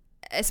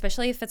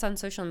 especially if it's on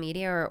social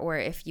media or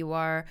if you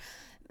are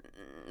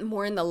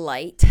more in the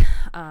light,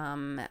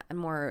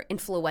 more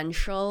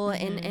influential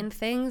in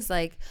things,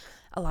 like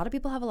a lot of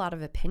people have a lot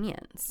of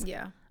opinions.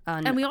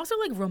 And we also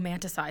like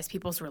romanticize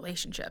people's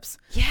relationships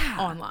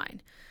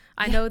online.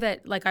 I know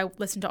that, like, I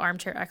listened to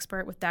Armchair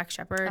Expert with Dax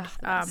Shepard,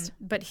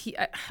 but he,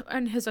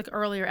 in his like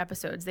earlier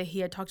episodes, he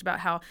had talked about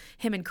how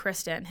him and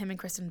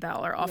Kristen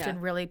Bell are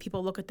often really,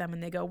 people look at them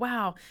and they go,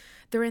 wow,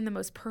 they're in the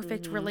most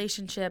perfect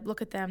relationship.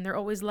 Look at them. They're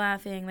always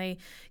laughing. They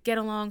get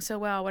along so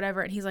well, whatever.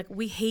 And he's like,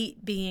 we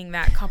hate being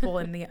that couple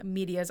in the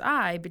media's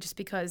eye, but just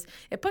because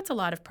it puts a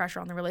lot of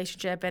pressure on the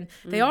relationship, and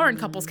they are in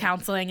couples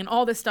counseling and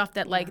all this stuff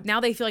that like now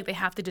they feel like they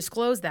have to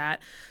disclose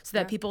that so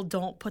that people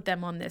don't put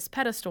them on this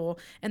pedestal.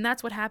 And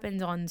that's what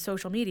happens on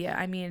social media.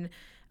 I mean,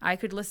 I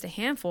could list a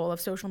handful of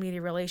social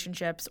media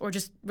relationships or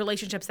just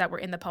relationships that were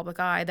in the public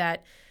eye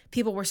that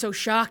people were so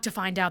shocked to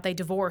find out they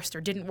divorced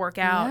or didn't work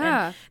out.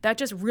 And that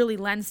just really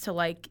lends to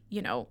like,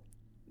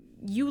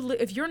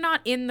 if you're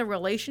not in the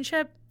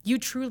relationship, you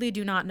truly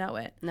do not know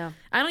it. No.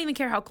 I don't even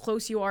care how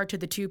close you are to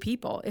the two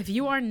people. If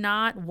you are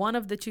not one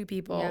of the two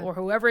people or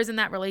whoever is in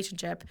that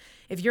relationship,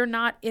 if you're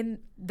not in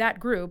that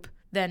group,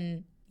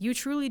 then you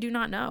truly do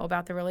not know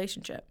about the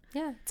relationship.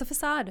 Yeah, it's a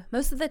facade.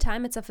 Most of the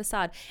time, it's a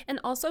facade. And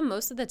also,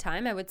 most of the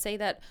time, I would say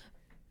that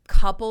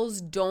couples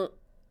don't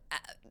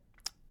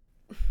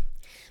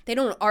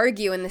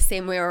argue in the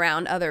same way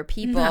around other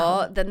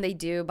people than they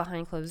do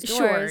behind closed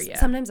doors. Sure,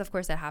 Sometimes, of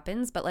course, it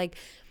happens, but like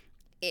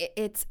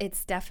it's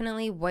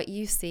definitely what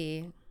you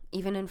see,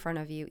 even in front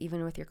of you,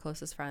 even with your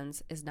closest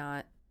friends, does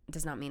not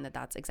mean that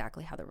that's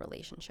exactly how the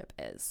relationship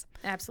is.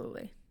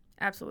 Absolutely.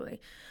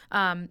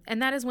 And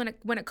that is when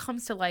it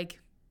comes to like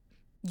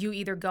you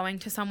either going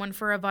to someone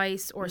for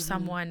advice or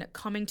someone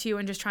coming to you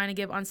and just trying to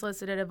give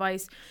unsolicited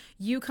advice,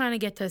 you kind of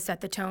get to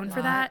set the tone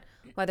for that.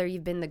 Whether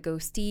you've been the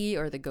ghostee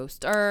or the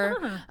ghoster,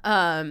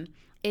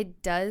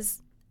 it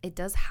does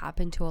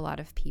happen to a lot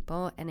of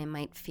people, and it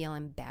might feel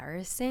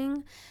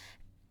embarrassing.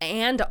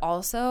 And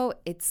also,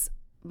 it's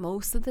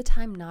most of the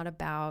time not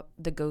about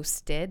the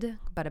ghosted,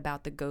 but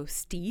about the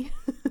ghostee.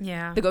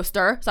 Yeah. The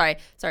ghoster. Sorry,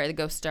 the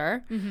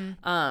ghoster.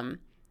 Mm-hmm.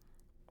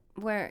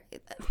 Where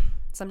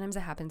sometimes it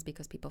happens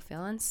because people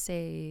feel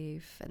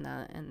unsafe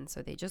and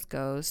so they just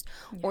ghost.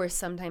 Yeah. Or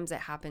sometimes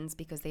it happens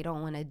because they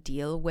don't want to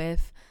deal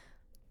with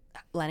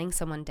letting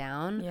someone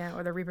down. Yeah,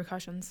 or the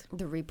repercussions.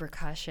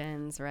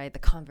 Right? The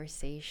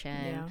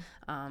conversation,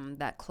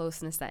 that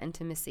closeness, that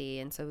intimacy.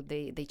 And so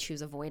they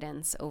choose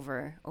avoidance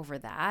over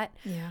that.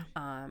 Yeah.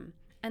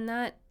 And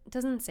that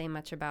doesn't say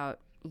much about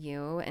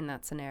you in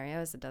that scenario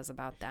as it does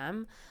about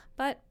them,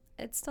 but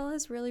it still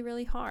is really,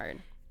 really hard.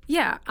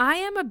 Yeah, I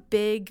am a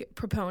big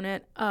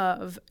proponent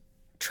of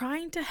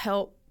trying to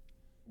help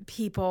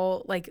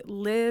people like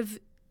live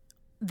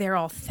their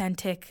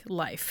authentic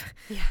life,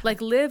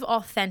 like live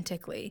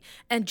authentically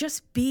and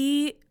just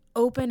be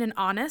open and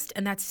honest.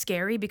 And that's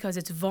scary because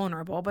it's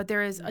vulnerable, but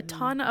there is a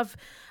ton of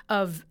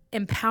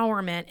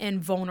empowerment in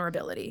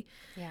vulnerability.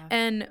 Yeah.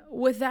 And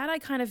with that, I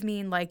kind of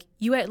mean like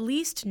you at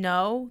least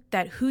know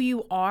that who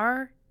you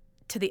are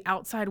to the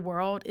outside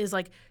world is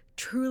like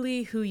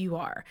truly who you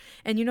are.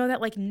 And you know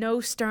that like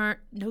no stone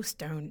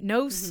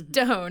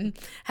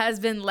has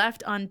been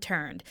left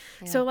unturned.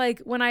 Yeah. So like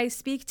when I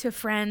speak to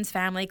friends,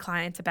 family,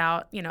 clients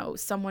about,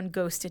 someone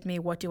ghosted me,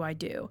 what do I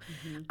do?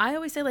 I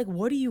always say like,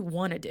 what do you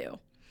want to do?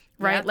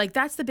 Right? Yep. Like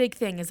that's the big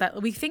thing is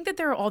that we think that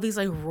there are all these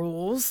like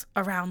rules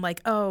around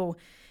like, oh,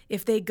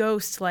 if they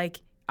ghost,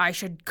 like I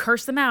should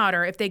curse them out,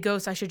 or if they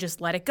ghost, I should just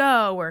let it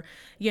go. Or,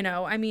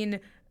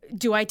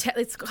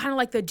 it's kind of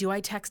like do I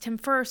text him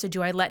first, or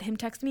do I let him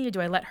text me, or do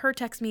I let her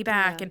text me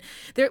back? Yeah.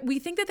 And we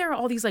think that there are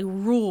all these like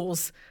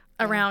rules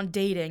around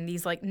dating.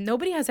 These like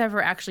nobody has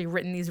ever actually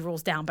written these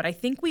rules down, but I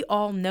think we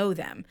all know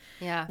them.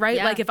 Yeah. Right?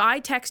 Yeah. Like if I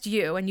text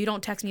you and you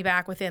don't text me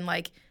back within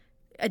like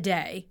a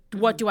day,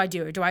 what do I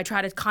do? Do I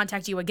try to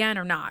contact you again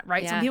or not?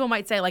 Right? Yeah. Some people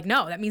might say like,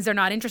 no, that means they're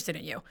not interested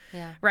in you.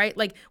 Yeah. Right?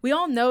 Like we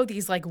all know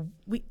these like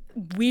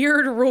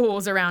weird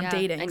rules around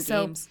dating. And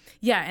games.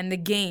 Yeah. And the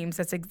games,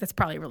 that's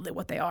probably really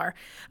what they are.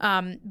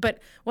 But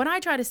what I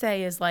try to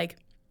say is like,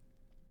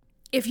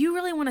 if you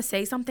really want to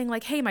say something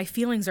like, hey, my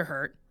feelings are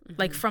hurt,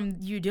 like from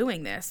you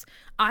doing this,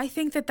 I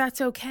think that that's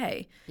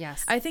okay.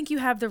 Yes. I think you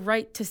have the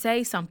right to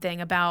say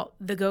something about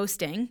the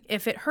ghosting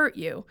if it hurt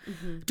you.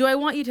 Do I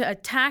want you to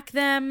attack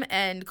them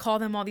and call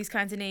them all these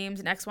kinds of names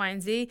and X, Y,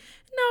 and Z?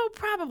 No,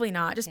 probably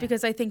not. Just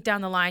because I think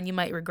down the line you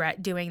might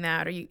regret doing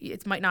that, or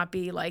it might not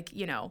be like,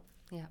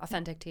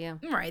 authentic to you.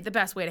 Right, the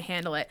best way to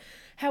handle it.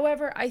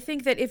 However, I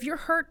think that if you're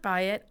hurt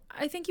by it,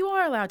 I think you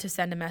are allowed to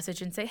send a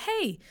message and say,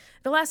 hey,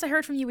 the last I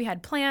heard from you, we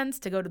had plans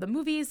to go to the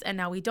movies and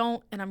now we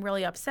don't, and I'm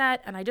really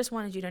upset, and I just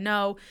wanted you to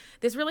know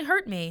this really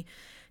hurt me.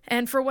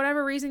 And for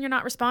whatever reason you're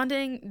not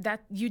responding,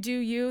 that you do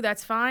you,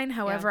 that's fine.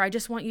 However, I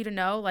just want you to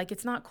know, like,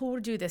 it's not cool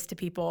to do this to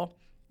people.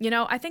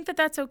 I think that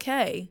that's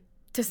okay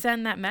to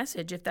send that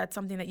message if that's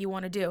something that you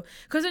want to do.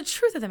 Because the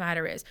truth of the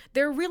matter is,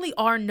 there really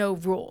are no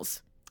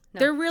rules. No.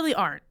 There really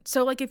aren't.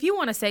 So, like, if you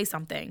want to say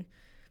something,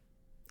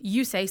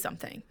 you say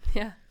something.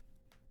 Yeah.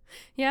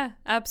 Yeah,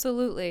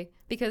 absolutely.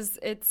 Because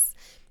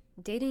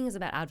dating is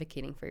about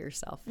advocating for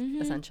yourself,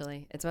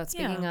 essentially. It's about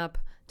speaking up,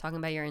 talking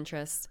about your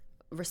interests,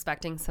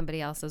 respecting somebody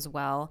else as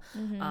well.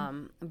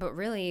 But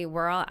really,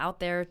 we're all out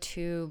there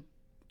to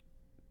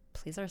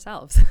please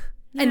ourselves.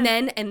 Yeah.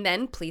 And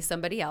then please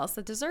somebody else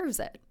that deserves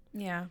it.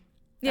 Yeah.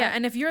 Yeah,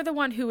 and if you're the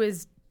one who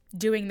is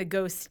doing the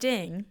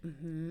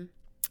ghosting,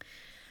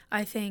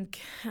 I think,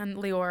 and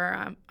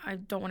Leora, I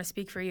don't want to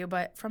speak for you,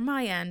 but from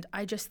my end,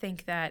 I just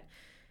think that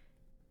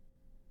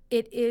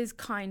it is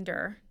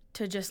kinder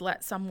to just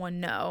let someone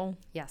know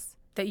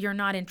that you're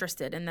not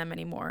interested in them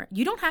anymore.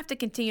 You don't have to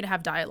continue to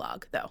have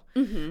dialogue, though.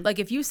 Like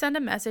if you send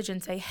a message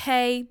and say,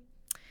 hey,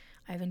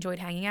 I've enjoyed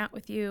hanging out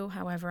with you.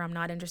 However, I'm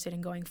not interested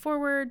in going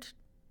forward.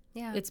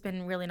 Yeah, it's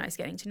been really nice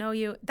getting to know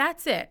you.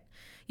 That's it.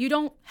 You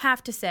don't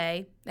have to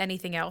say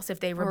anything else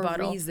if they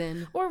rebuttal.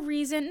 Or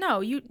reason.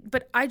 No,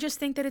 but I just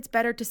think that it's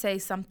better to say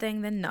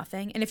something than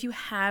nothing. And if you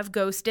have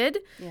ghosted,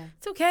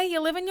 it's okay. You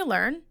live and you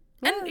learn.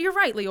 Yeah. And you're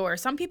right, Leora.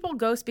 Some people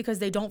ghost because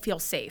they don't feel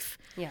safe.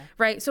 Yeah.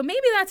 Right? So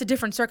maybe that's a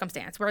different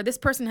circumstance where this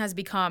person has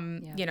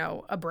become,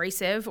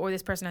 abrasive, or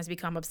this person has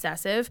become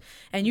obsessive,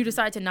 and you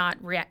decide to not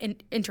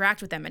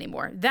interact with them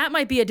anymore. That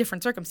might be a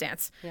different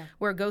circumstance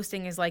where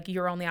ghosting is like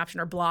your only option,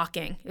 or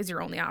blocking is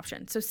your only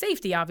option. So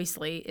safety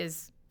obviously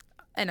is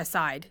an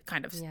aside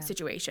kind of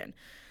situation.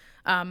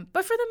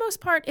 But for the most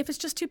part, if it's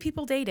just two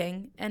people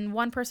dating and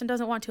one person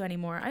doesn't want to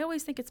anymore, I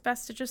always think it's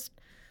best to just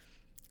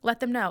let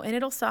them know. And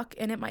it'll suck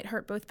and it might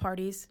hurt both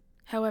parties.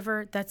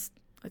 However, that's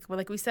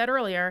like we said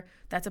earlier,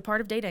 that's a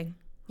part of dating.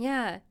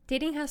 Yeah,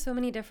 dating has so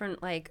many different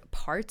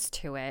parts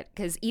to it,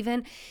 because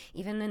even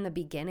in the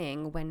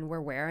beginning, when we're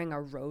wearing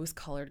our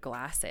rose-colored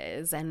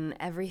glasses and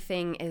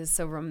everything is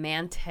so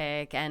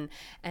romantic and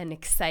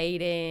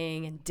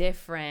exciting and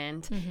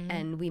different,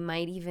 and we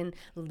might even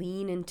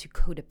lean into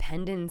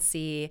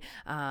codependency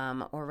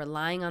or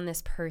relying on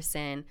this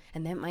person,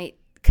 and that might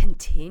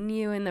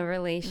continue in the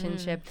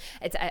relationship.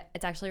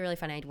 It's actually really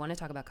funny. I want to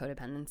talk about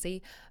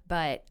codependency,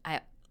 but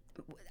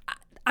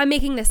I'm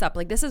making this up.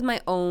 Like, this is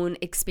my own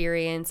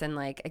experience and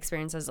like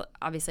experience as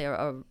obviously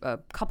a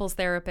couples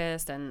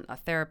therapist and a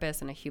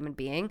therapist and a human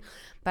being.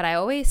 But I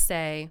always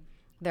say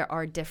there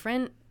are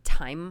different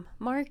time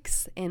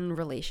marks in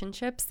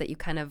relationships that you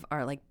kind of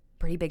are like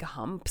pretty big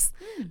humps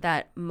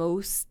that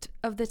most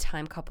of the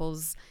time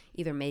couples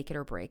either make it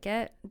or break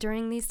it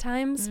during these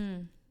times.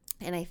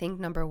 And I think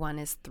number 1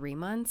 is 3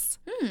 months.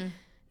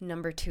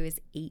 Number 2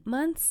 is 8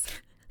 months.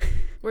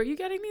 Where are you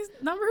getting these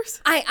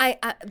numbers? I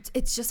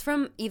it's just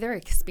from either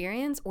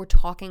experience or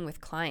talking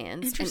with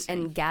clients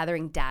and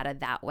gathering data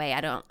that way. I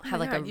don't have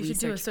like a You research.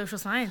 should do a social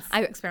science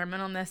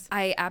experiment on this.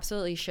 I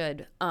absolutely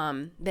should.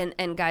 Then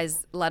and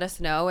guys, let us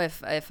know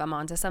if I'm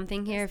onto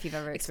something here, if you've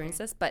ever experienced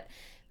this. But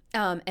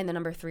and the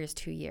number 3 is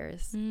 2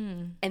 years,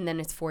 and then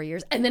it's 4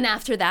 years, and then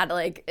after that,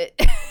 like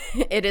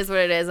it is what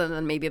it is, and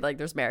then maybe like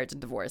there's marriage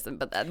and divorce,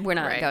 but we're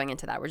not going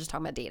into that. We're just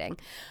talking about dating,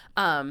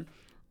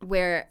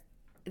 where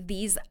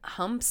these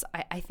humps,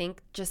 I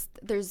think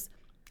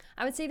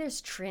I would say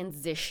there's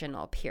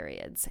transitional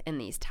periods in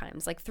these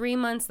times. Like 3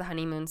 months, the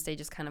honeymoon stage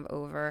is kind of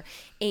over.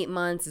 8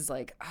 months is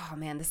like, oh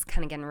man, this is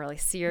kind of getting really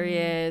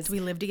serious. Do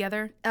we live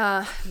together?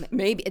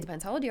 Maybe. It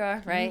depends how old you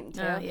are, right?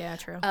 Yeah,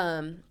 true.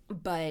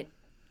 But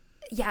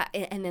yeah,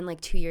 and then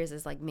like 2 years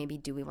is like, maybe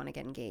do we want to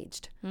get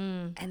engaged?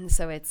 And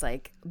so it's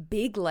like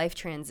big life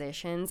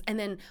transitions. And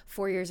then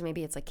 4 years,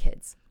 maybe it's like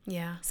kids.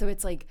 Yeah. So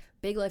it's like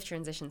big life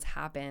transitions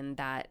happen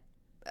that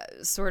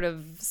sort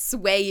of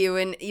sway you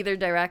in either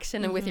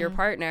direction and with your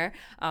partner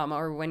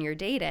or when you're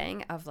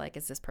dating of like,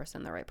 is this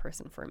person the right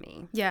person for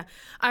me? Yeah.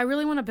 I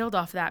really want to build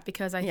off that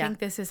because I think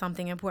this is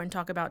something important to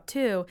talk about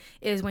too,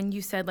 is when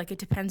you said like it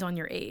depends on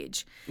your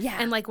age. Yeah.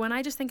 And like when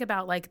I just think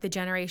about like the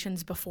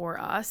generations before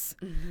us,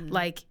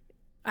 like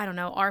I don't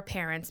know, our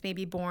parents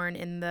maybe born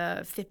in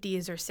the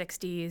 50s or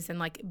 60s and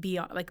like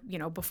beyond, like, you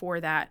know, before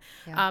that,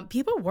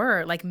 people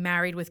were like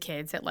married with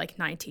kids at like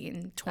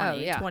 19,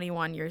 20,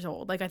 21 years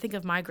old. Like I think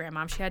of my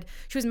grandma, she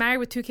was married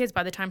with 2 kids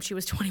by the time she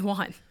was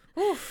 21.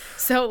 Oof.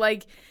 So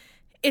like,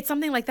 it's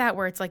something like that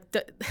where it's like,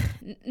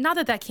 not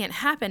that can't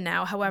happen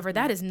now. However,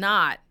 that is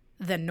not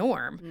the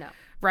norm. No.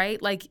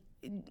 Right? Like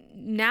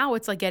now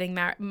it's like getting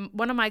married.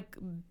 One of my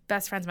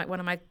best friends,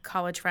 one of my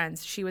college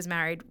friends, she was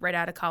married right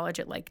out of college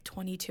at like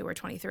 22 or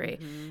 23.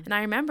 And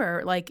I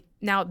remember like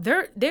now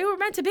they were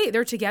meant to be.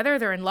 They're together.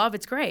 They're in love.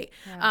 It's great.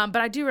 Yeah.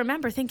 But I do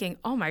remember thinking,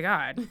 oh my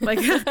God, like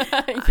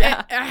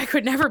I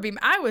could never be.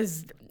 I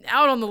was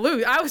out on the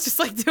loose. I was just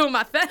like doing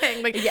my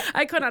thing. Like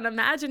I could not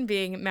imagine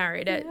being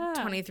married at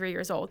 23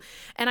 years old.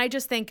 And I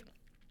just think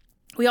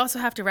we also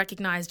have to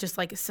recognize just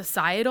like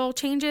societal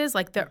changes,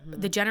 like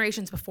the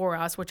generations before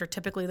us, which are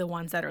typically the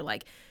ones that are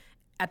like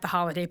at the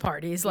holiday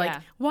parties, like,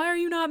 why are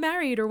you not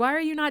married? Or why are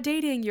you not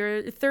dating?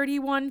 You're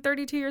 31,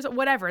 32 years old,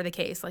 whatever the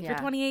case, like you're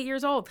 28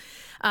 years old.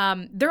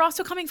 They're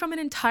also coming from an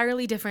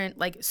entirely different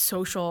like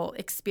social,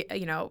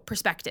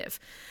 perspective.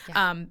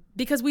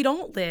 Because we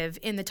don't live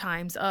in the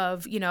times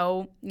of,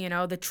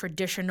 the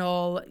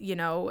traditional,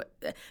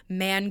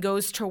 man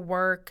goes to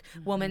work,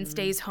 woman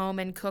stays home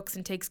and cooks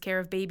and takes care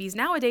of babies.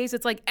 Nowadays,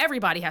 it's like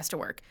everybody has to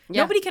work.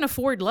 Yeah. Nobody can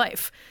afford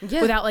life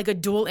without like a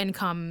dual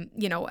income,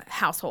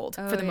 household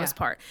for the most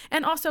part.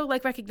 And also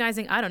like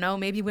recognizing, I don't know,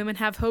 maybe women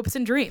have hopes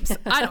and dreams.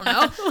 I don't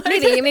know.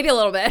 maybe a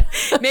little bit.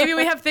 Maybe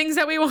we have things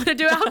that we want to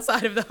do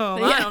outside of the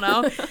home. I don't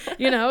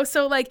know.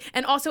 So like,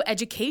 and also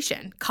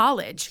education,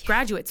 college,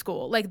 graduate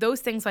school, like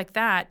those things like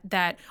that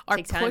are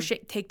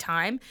take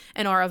time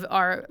and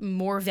are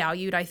more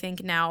valued, I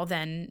think, now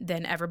than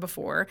ever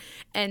before.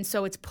 And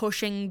so it's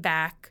pushing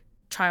back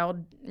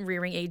child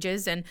rearing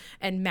ages and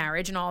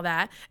marriage and all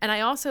that. And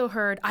I also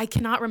heard, I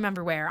cannot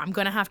remember where, I'm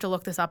going to have to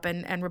look this up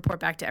and report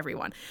back to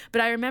everyone.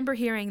 But I remember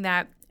hearing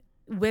that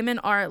women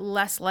are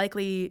less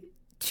likely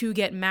to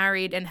get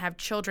married and have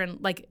children.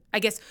 Like, I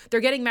guess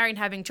they're getting married and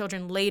having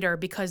children later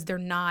because they're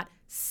not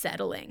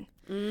settling.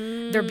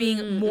 They're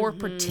being more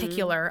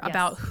particular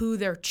about who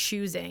they're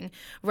choosing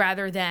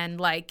rather than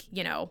like,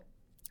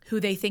 who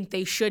they think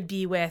they should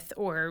be with,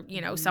 or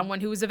someone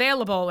who's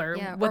available, or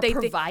what they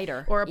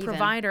provider, or a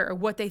provider, or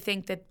what they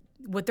think that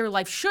what their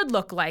life should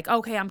look like.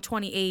 Okay, I'm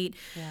 28.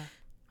 Yeah.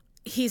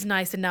 He's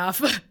nice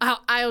enough.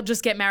 I'll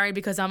just get married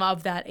because I'm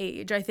of that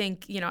age. I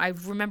think I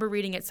remember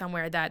reading it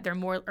somewhere that they're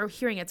more, or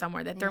hearing it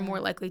somewhere that they're more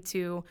likely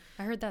to.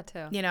 I heard that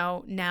too.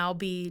 Now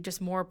be just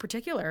more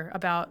particular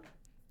about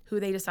who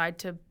they decide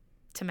to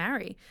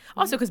marry.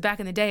 Also, because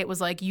back in the day, it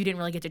was like you didn't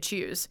really get to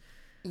choose.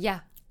 Yeah,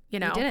 you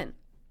didn't.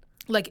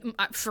 Like,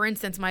 for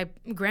instance, my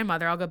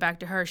grandmother, I'll go back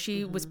to her.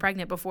 She was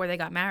pregnant before they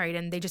got married,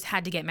 and they just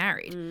had to get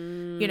married,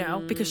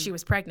 because she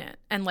was pregnant.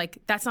 And, like,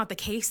 that's not the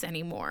case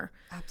anymore.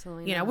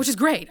 Absolutely. Which is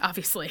great,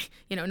 obviously.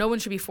 No one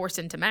should be forced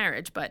into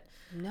marriage. But,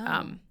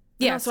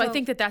 so I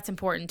think that's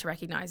important to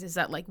recognize, is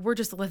that, like, we're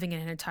just living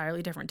in an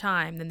entirely different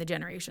time than the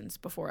generations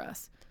before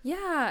us.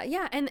 Yeah,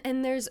 yeah.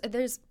 And there's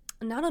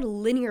not a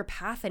linear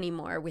path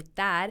anymore with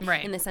that,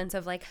 right? In the sense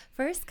of like,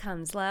 first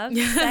comes love,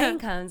 second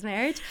comes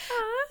marriage,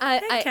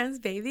 then comes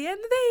baby and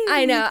the baby.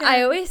 I know.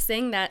 I always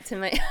sing that to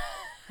my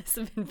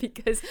husband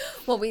because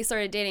we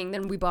started dating,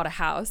 then we bought a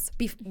house.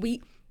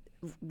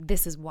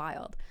 this is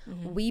wild.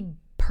 We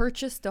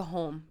purchased a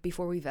home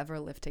before we've ever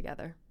lived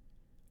together.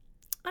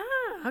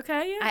 Ah,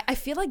 okay, yeah. I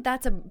feel like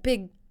that's a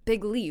big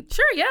leap.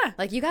 Sure, yeah.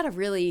 Like, you got to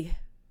really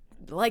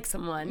like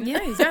someone.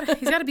 Yeah, he's got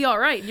to be all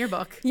right in your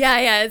book.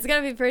 Yeah, it's got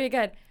to be pretty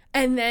good.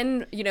 And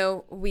then, you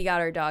know, we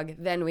got our dog,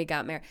 then we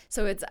got married.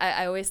 So it's,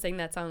 I always sing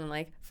that song,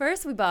 like,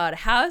 first we bought a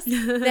house,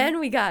 then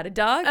we got a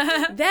dog,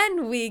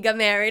 then we got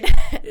married,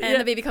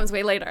 and the baby comes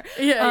way later.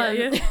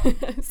 Yeah.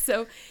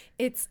 So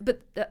it's,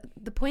 but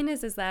the point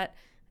is that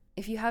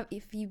if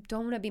you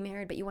don't want to be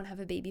married, but you want to have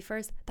a baby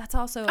first, that's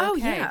also okay. Oh,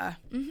 yeah.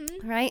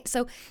 Right?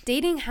 So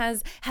dating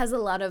has a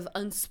lot of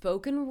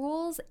unspoken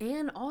rules,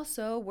 and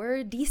also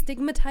we're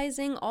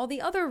destigmatizing all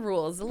the other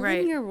rules, the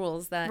linear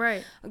rules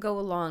that go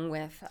along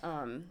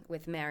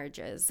with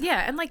marriages.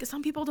 Yeah, and like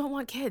some people don't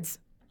want kids.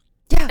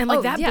 Yeah. And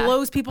like that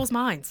blows people's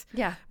minds.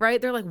 Yeah.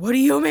 Right? They're like, what do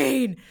you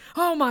mean?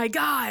 Oh my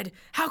God.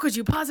 How could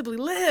you possibly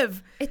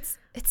live? It's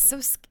so,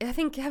 I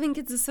think having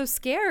kids is so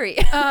scary.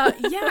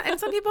 Yeah, and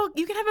some people,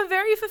 you can have a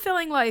very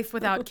fulfilling life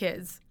without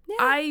kids. Yeah.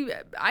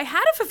 I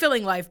had a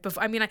fulfilling life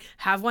before. I mean, I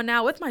have one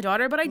now with my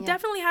daughter, but I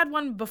definitely had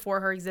one before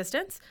her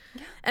existence.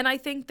 Yeah. And I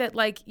think that,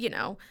 like, you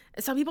know,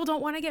 some people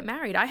don't want to get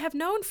married. I have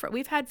known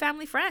we've had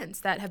family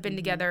friends that have been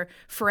together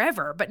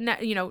forever, but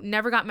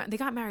never got married. They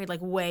got married like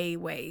way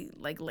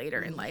like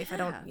later in life. I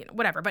don't,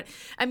 whatever. But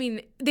I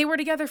mean, they were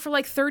together for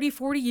like 30,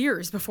 40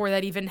 years before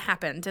that even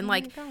happened. And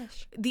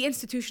the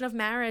institution of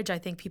marriage, I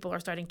think people are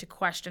starting to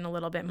question a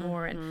little bit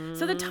more. And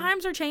so the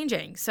times are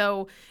changing.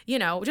 So, you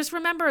know, just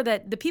remember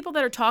that the people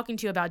that are talking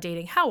to you about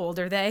dating, how old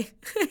are they?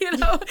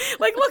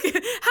 Like, look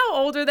at how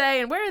old are they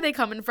and where are they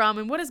coming from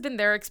and what has been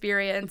their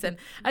experience? And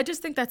I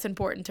just think that's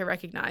important to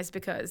recognize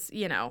because,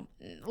 you know,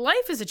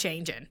 life is a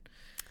changing.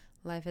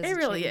 Life is it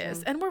really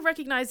is. And we're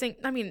recognizing,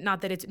 I mean, not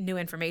that it's new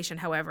information,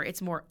 however,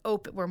 it's more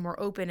open. We're more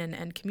open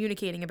and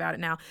communicating about it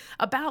now,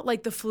 about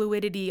like the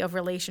fluidity of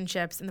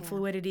relationships and the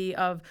fluidity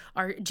of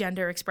our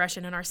gender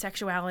expression and our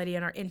sexuality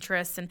and our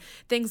interests and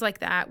things like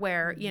that,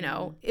 where, you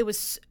know, it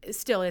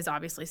still is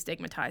obviously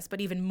stigmatized,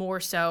 but even more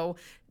so,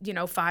 you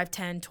know, 5,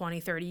 10, 20,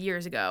 30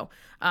 years ago.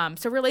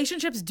 So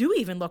relationships do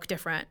even look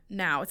different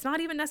now. It's not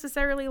even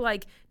necessarily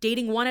like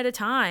dating one at a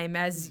time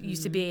as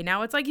used to be.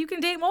 Now it's like you can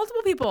date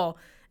multiple people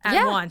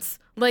at once.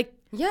 Like,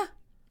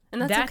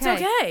 and that's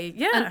okay.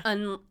 Yeah.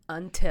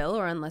 Until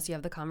or unless you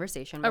have the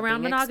conversation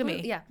around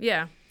monogamy.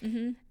 Yeah.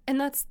 Mm-hmm. And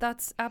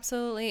that's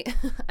absolutely,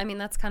 I mean,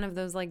 that's kind of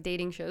those like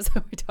dating shows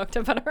that we talked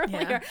about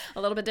earlier. Yeah.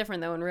 A little bit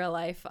different though in real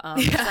life.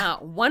 It's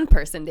not one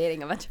person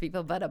dating a bunch of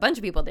people, but a bunch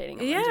of people dating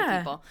a bunch of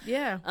people.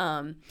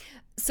 Yeah.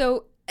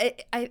 So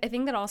I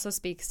think that also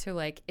speaks to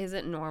like, is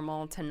it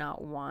normal to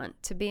not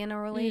want to be in a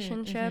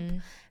relationship?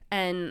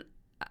 And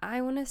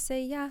I want to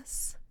say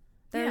yes.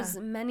 There's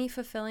many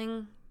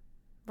fulfilling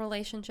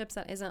relationships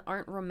that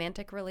aren't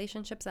romantic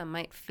relationships that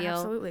might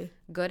feel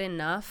good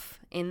enough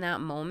in that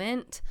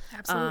moment.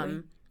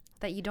 Absolutely.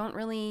 That you don't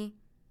really,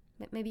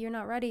 maybe you're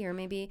not ready, or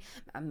maybe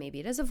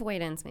it is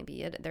avoidance,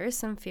 maybe there is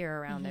some fear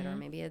around it, or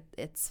maybe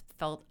it's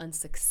felt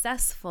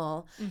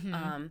unsuccessful,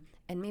 and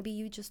maybe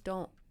you just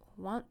don't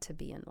want to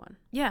be in one.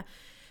 Yeah.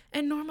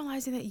 And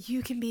normalizing that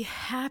you can be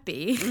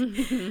happy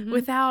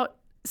without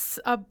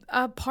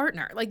a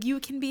partner. Like, you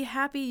can be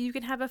happy, you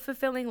can have a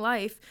fulfilling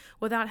life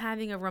without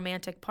having a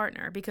romantic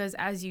partner, because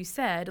as you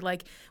said,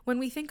 like, when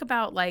we think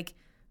about like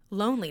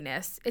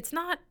loneliness,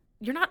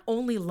 you're not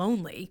only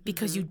lonely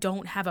because you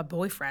don't have a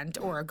boyfriend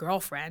or a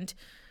girlfriend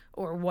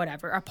or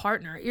whatever, a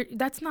partner.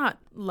 That's not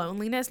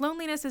loneliness.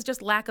 Loneliness is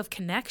just lack of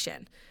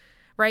connection,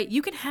 right?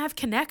 You can have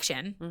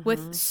connection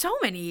with so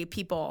many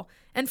people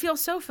and feel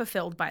so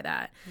fulfilled by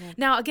that. Yeah.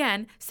 Now,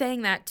 again,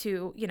 saying that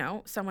to, you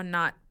know, someone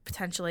not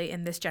potentially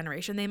in this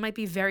generation, they might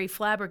be very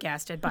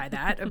flabbergasted by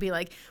that or be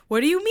like, what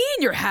do you mean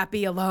you're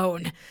happy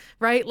alone?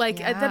 Right? Like,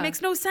 that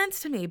makes no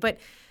sense to me. But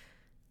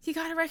you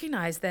got to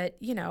recognize that,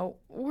 you know,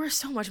 we're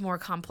so much more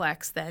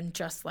complex than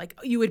just like,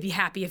 you would be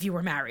happy if you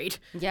were married.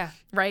 Yeah.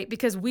 Right?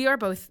 Because we are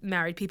both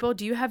married people.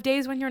 Do you have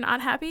days when you're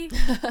not happy?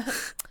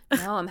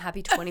 No, I'm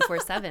happy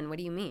 24/7. What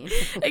do you mean?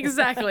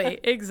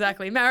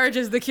 Exactly. Marriage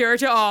is the cure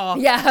to all.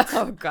 Yeah.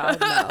 Oh, God,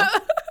 no.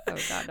 Oh,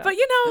 God, no. But,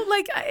 you know,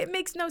 like, it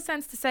makes no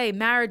sense to say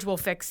marriage will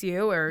fix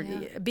you, or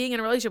being in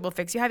a relationship will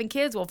fix you. Having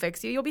kids will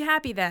fix you. You'll be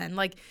happy then.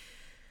 Like,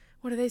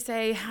 what do they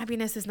say?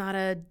 Happiness is not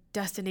a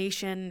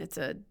destination. It's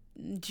a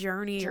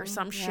journey or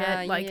some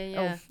shit. Like,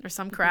 or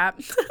some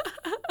crap.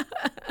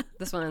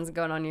 This one's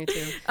going on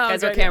YouTube.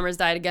 Guys, our cameras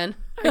died again.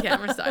 Our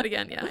cameras died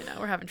again. Yeah, I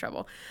know. We're having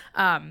trouble.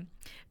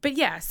 But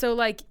yeah, so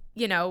like,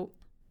 you know,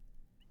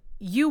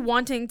 you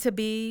wanting to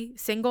be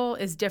single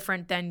is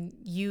different than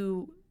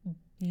you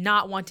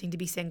not wanting to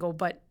be single,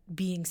 but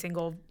being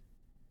single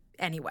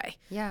anyway.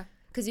 Yeah,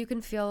 because you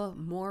can feel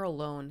more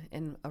alone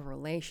in a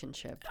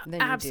relationship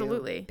than you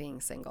do being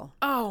single.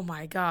 Oh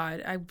my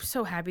God. I'm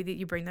so happy that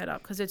you bring that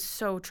up, because it's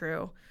so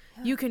true.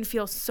 Yeah. You can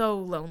feel so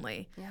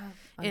lonely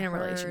in a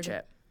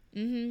relationship.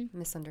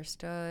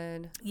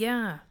 Misunderstood.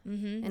 Yeah.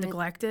 And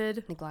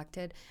neglected.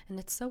 And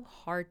it's so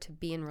hard to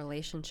be in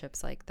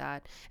relationships like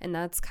that. And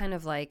that's kind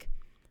of like,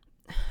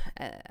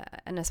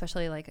 and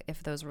especially like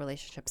if those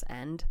relationships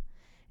end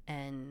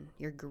and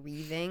you're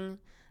grieving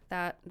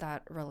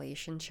that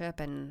relationship,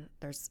 and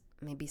there's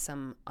maybe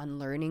some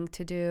unlearning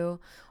to do,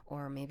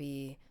 or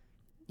maybe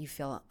you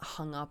feel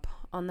hung up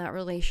on that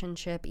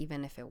relationship,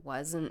 even if it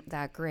wasn't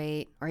that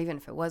great, or even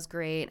if it was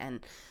great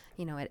and,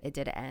 you know, it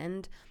did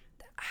end.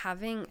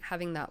 Having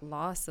that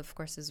loss, of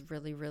course, is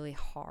really, really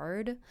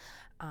hard.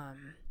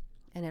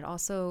 And it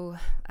also,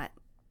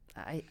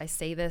 I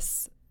say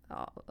this,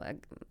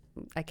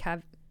 I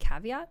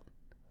caveat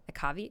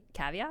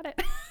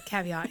it.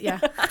 Caveat, yeah.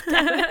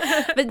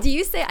 But do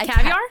you say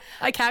caviar?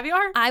 I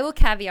caviar? I will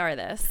caviar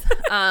this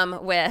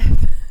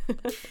with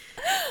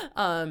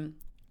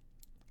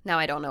now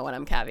I don't know what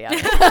I'm caveating.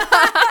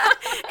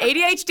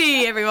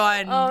 ADHD,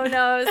 everyone. Oh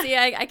no, see,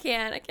 I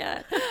can't.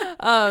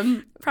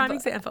 Prime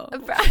example.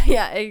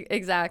 Yeah,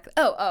 exactly.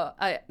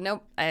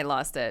 Nope, I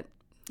lost it.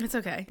 It's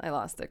okay. I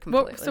lost it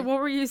completely. So what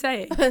were you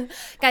saying?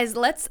 Guys,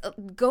 let's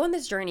go on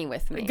this journey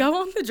with me.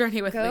 Go on the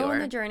journey with me. Go on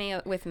the journey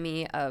with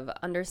me of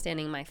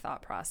understanding my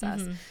thought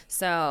process. Mm-hmm.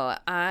 So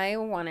I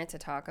wanted to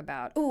talk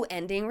about,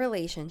 ending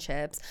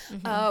relationships.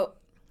 Mm-hmm. Oh,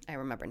 I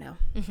remember now.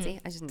 Mm-hmm. See,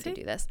 I just need to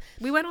do this.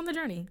 We went on the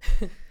journey.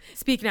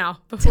 Speak now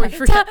before you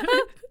forget.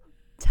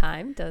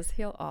 Time does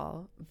heal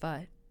all,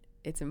 but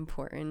it's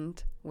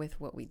important with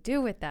what we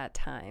do with that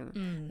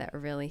time that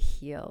really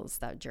heals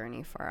that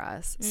journey for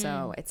us.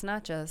 So it's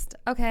not just,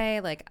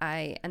 okay, like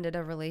I ended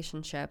a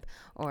relationship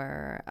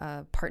or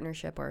a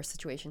partnership or a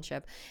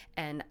situationship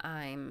and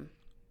I'm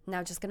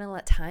now just going to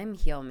let time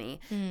heal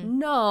me.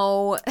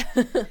 No.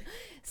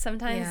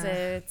 Sometimes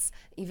it's,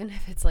 even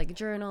if it's like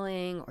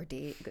journaling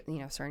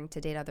or starting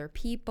to date other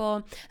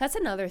people. That's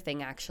another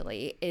thing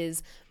actually,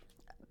 is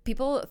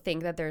people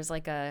think that there's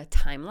like a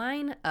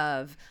timeline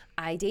of,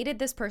 I dated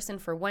this person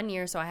for 1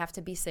 year, so I have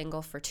to be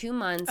single for 2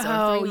 months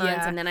or 3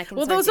 months, and then I can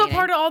start those dating. are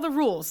part of all the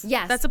rules.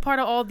 Yes. That's a part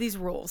of all these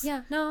rules.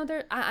 Yeah, no,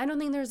 I don't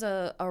think there's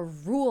a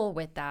rule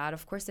with that.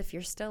 Of course, if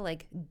you're still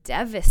like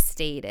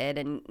devastated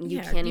and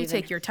you can't even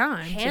take your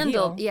time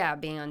handle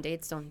being on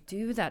dates, don't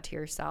do that to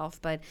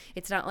yourself. But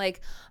it's not like,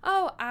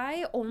 oh,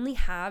 I only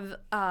have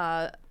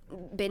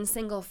been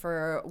single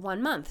for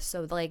 1 month,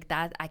 so like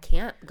that I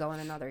can't go on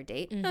another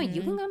date. No,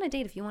 you can go on a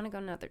date if you want to go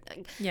on another.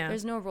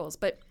 There's no rules.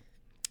 But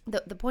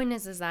the point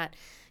is that,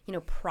 you know,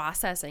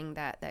 processing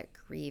that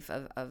grief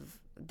of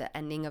the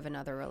ending of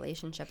another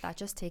relationship, that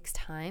just takes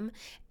time,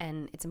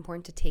 and it's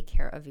important to take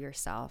care of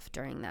yourself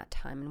during that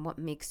time and what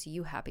makes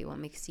you happy, what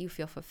makes you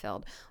feel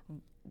fulfilled.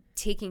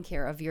 Taking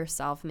care of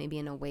yourself maybe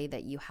in a way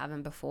that you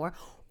haven't before,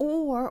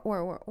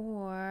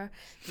 or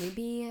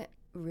maybe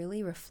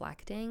really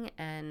reflecting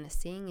and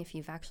seeing if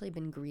you've actually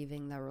been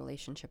grieving the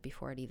relationship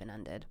before it even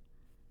ended.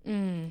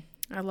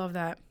 I love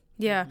that.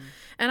 Yeah.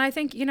 And I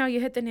think, you know,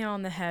 you hit the nail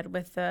on the head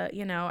with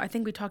I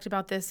think we talked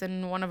about this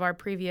in one of our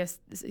previous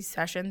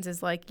sessions,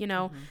 is like, you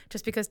know,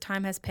 just because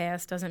time has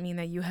passed doesn't mean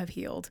that you have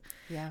healed.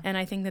 Yeah. And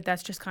I think that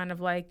that's just kind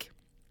of like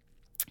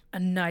a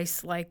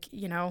nice, like,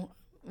 you know,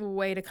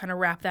 way to kind of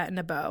wrap that in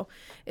a bow,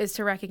 is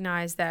to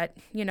recognize that,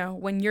 you know,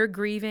 when you're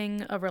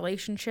grieving a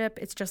relationship,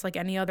 it's just like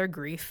any other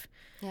grief.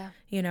 Yeah.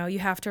 You know, you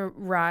have to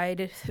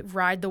ride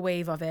the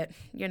wave of it,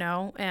 you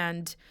know,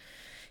 and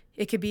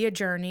it could be a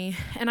journey.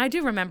 And I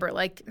do remember,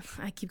 like,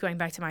 I keep going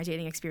back to my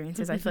dating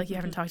experiences. I feel like you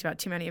haven't talked about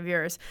too many of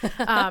yours.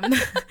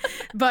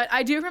 But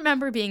I do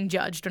remember being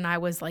judged when I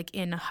was like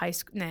in high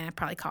school,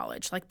 probably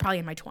college, like probably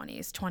in my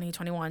 20s, 20,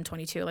 21,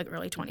 22, like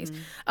early 20s,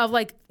 of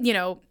like, you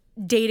know,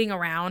 dating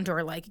around,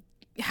 or like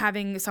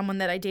having someone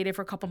that I dated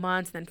for a couple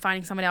months and then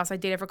finding someone else I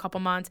dated for a couple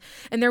months.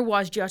 And there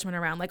was judgment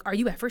around, like, are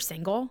you ever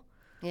single?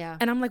 Yeah.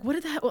 And I'm like, what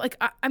did that,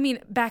 like, I mean,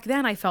 back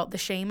then I felt the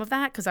shame of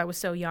that because I was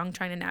so young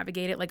trying to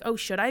navigate it. Like, oh,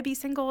 should I be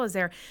single? Is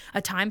there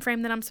a time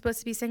frame that I'm supposed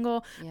to be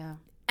single? Yeah.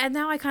 And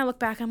now I kind of look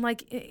back, I'm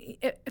like,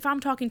 if I'm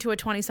talking to a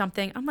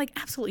 20-something, I'm like,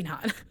 absolutely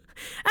not.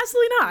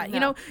 Absolutely not. No. You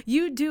know,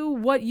 you do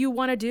what you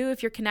want to do.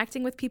 If you're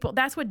connecting with people,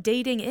 that's what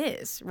dating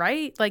is,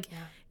 right? Like,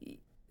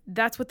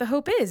 that's what the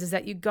hope is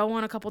that you go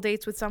on a couple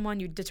dates with someone,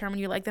 you determine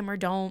you like them or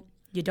don't.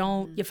 You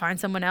don't, you find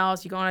someone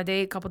else, you go on a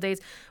date, a couple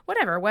dates,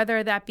 whatever,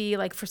 whether that be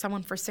like for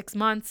someone for 6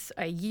 months,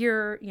 a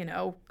year, you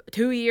know,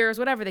 2 years,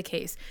 whatever the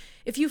case.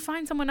 If you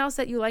find someone else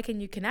that you like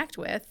and you connect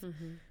with,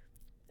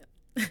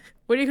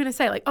 what are you going to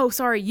say? Like, oh,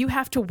 sorry, you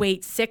have to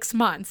wait 6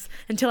 months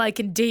until I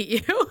can date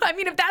you. I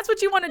mean, if that's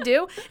what you want to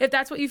do, if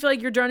that's what you feel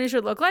like your journey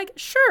should look like,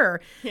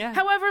 sure. Yeah.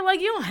 However,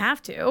 like, you don't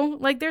have to.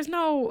 Like, there's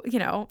no, you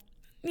know,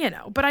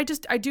 but I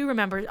do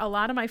remember a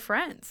lot of my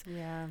friends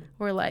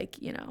were like,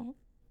 you know,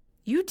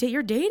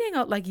 you're dating,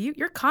 like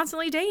you're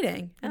constantly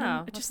dating. And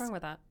what's wrong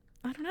with that?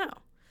 I don't know.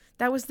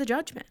 That was the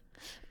judgment.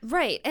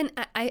 Right. And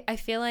I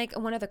feel like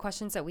one of the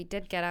questions that we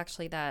did get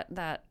actually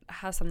that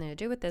has something to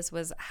do with this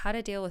was how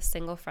to deal with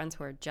single friends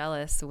who are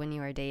jealous when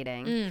you are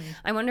dating.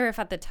 I wonder if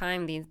at the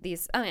time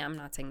these I mean, I'm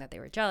not saying that they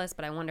were jealous,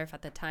 but I wonder if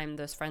at the time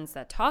those friends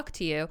that talked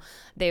to you,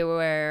 they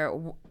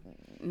were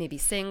maybe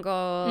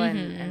single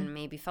and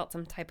maybe felt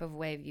some type of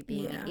way of you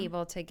being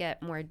able to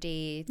get more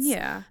dates.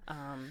 Yeah.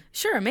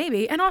 Sure,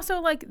 maybe. And also,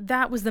 like,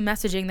 that was the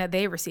messaging that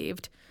they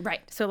received.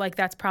 Right. So, like,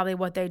 that's probably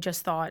what they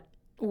just thought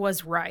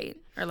was right,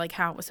 or like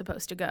how it was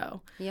supposed to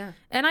go. Yeah.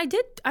 And I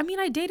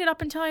dated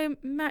up until I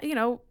married.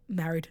 I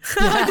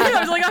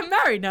was like, I'm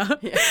married now.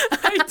 Yeah.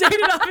 I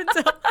dated up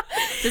until.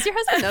 Does your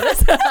husband know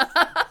this?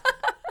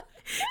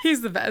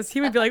 He's the best. He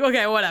would be like,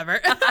 okay,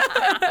 whatever.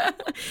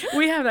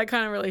 We have that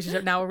kind of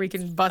relationship now where we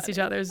can bust each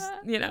other's,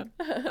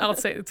 I'll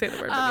say the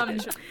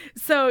word.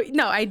 So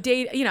no, I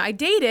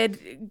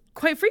dated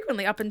quite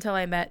frequently up until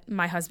I met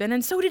my husband,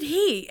 and so did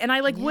he. And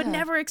I would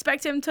never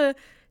expect him to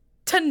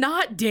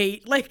not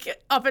date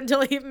up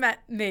until he met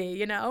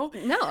me, No,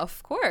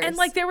 of course. And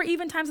there were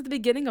even times at the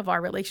beginning of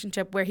our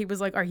relationship where he was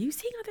like, are you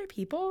seeing other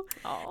people?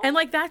 Oh. And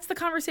that's the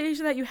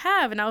conversation that you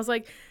have. And I was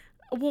like,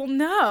 well,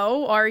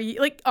 no. Are you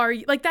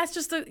that's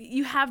just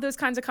you have those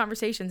kinds of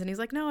conversations. And he's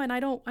like, no, and I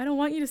don't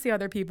want you to see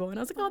other people. And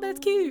I was like, oh, that's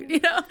cute,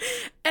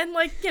 and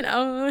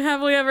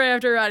happily ever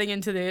after riding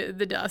into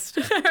the dust.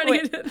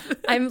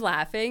 I'm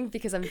laughing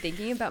because I'm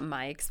thinking about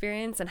my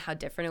experience and how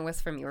different it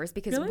was from yours.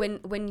 Because really?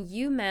 when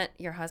you met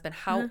your husband,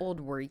 how old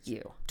were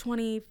you?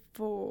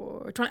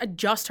 24. I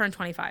just turned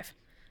 25.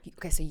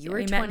 Okay, so you were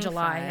 25. We met in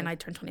July, and I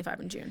turned 25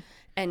 in June.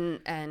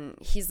 And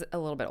he's a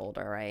little bit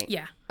older, right?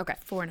 Yeah. Okay.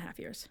 4.5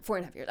 years.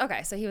 4.5 years.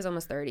 Okay, so he was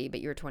almost 30, but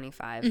you were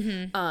 25.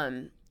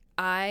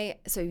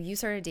 So you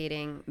started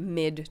dating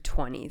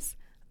mid-20s.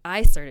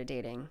 I started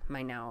dating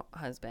my now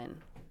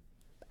husband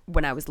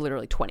when I was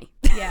literally 20.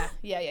 Yeah.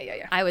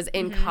 I was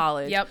in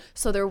college. Yep.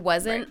 So there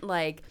wasn't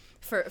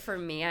for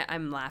me,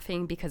 I'm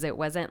laughing because it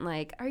wasn't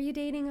like, are you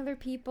dating other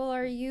people?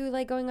 Are you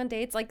going on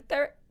dates?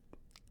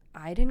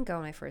 I didn't go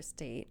on my first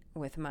date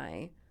with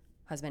my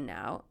husband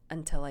now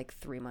until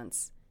 3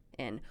 months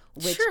in,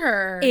 which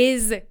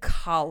is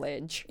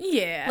college.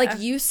 Yeah.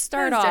 You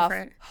start off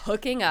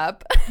hooking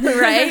up,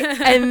 right?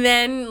 And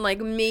then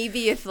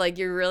maybe if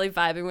you're really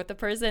vibing with the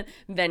person,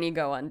 then you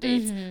go on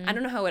dates. I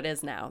don't know how it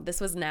is now.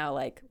 This was now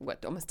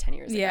almost 10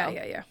 years ago.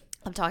 Yeah.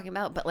 I'm talking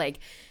about, but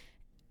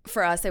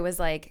for us it was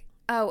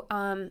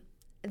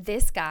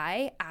this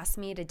guy asked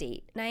me to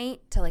date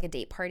night to a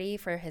date party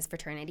for his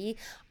fraternity.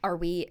 Are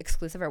we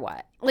exclusive or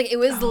what? It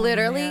was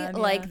literally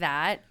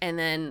that. And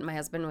then my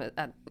husband was,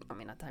 at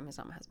the time he's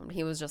not my husband.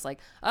 He was just okay,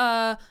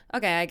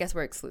 I guess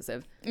we're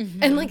exclusive.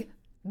 And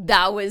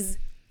that was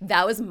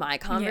my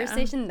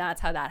conversation. Yeah. That's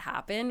how that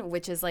happened,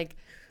 which is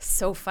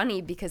so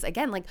funny because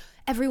again,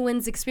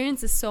 everyone's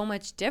experience is so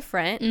much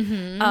different.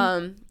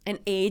 And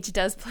age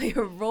does play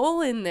a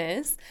role in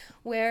this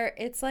where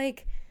it's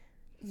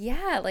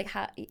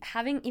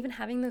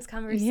having those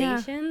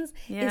conversations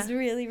is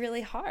really,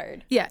 really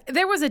hard. Yeah,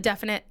 there was a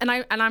definite, and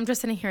I'm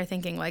just sitting here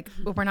thinking it's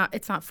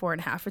not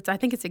 4.5. I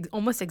think it's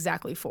almost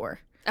exactly 4.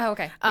 Oh,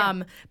 okay.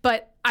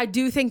 But I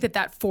do think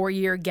that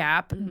 4-year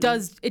gap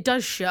does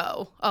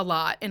show a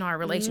lot in our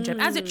relationship,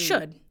 as it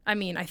should. I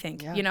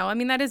think,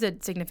 that is a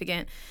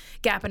significant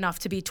gap enough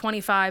to be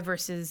 25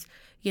 versus,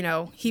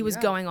 he was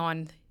going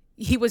on.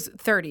 He was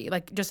 30,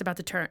 just about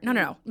to turn.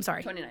 No, I'm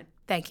sorry. 29.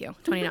 Thank you.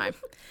 29.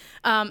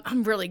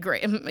 I'm really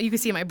great. You can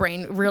see my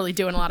brain really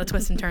doing a lot of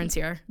twists and turns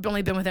here. I've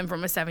only been with him for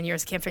almost 7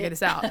 years. Can't figure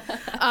this out.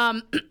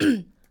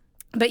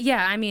 But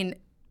yeah,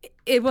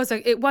 it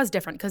was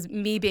different because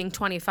me being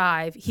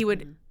 25, he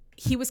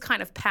was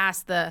kind of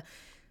past the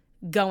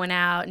going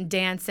out and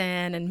dancing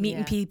and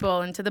meeting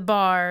people into the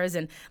bars.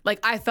 And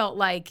I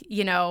felt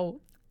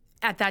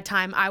at that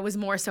time, I was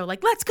more so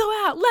let's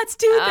go out, let's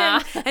do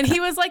things. And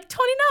he was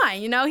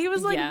 29, he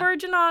was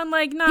virgin on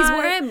not. He's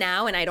where I am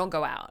now and I don't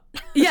go out.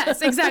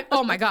 Yes, exactly.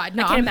 Oh my God.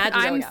 No,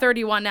 I'm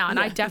 31 now and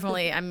Yeah. I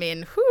definitely,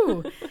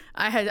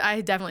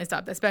 I definitely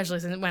stopped, especially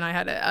when I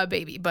had a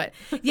baby. But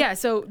yeah,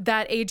 so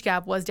that age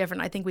gap was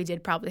different. I think we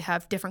did probably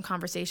have different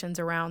conversations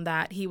around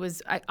that. He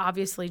was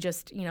obviously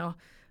just,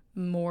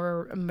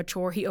 more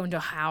mature. He owned a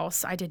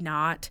house. I did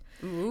not.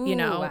 Ooh,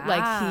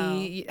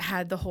 he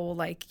had the whole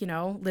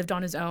lived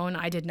on his own.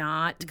 I did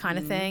not kind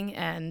of thing.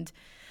 And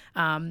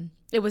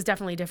it was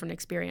definitely a different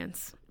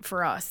experience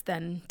for us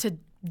than to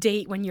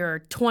date when you're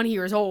 20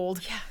 years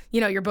old.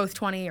 Yeah. You're both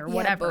 20 or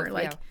whatever.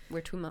 Both,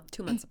 we're 2 months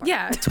apart.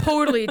 Yeah,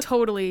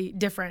 totally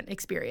different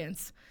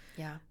experience.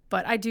 Yeah.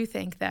 But I do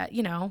think that,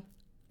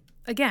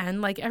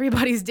 again,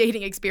 everybody's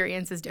dating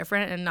experience is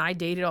different, and I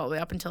dated all the way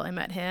up until I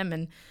met him,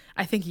 and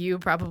I think you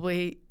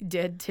probably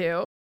did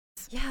too.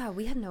 Yeah,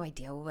 we had no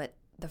idea what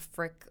the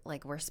frick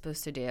we're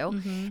supposed to do.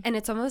 And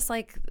it's almost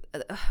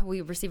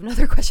we received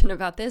another question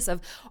about this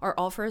of are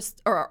all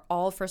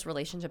first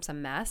relationships a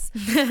mess?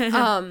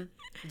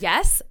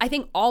 Yes, I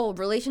think all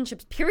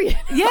relationships period.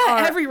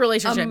 Yeah, every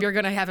relationship you're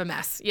gonna have a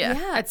mess.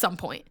 Yeah, at some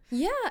point.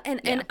 Yeah,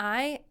 and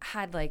I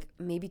had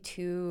maybe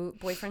 2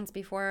 boyfriends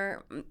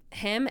before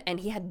him,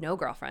 and he had no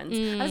girlfriends.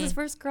 I was his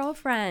first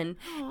girlfriend.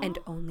 Aww. And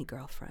only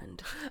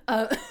girlfriend.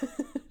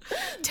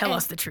 Tell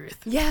us the truth.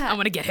 Yeah, I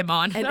want to get him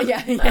on. And,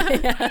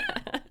 yeah.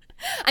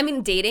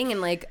 Dating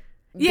and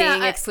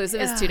being exclusive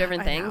is two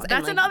different things.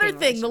 That's like, another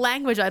thing. The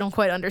language I don't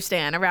quite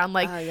understand around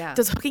like, yeah.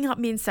 does hooking up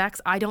mean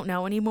sex? I don't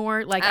know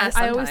anymore. Like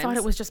I always thought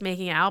it was just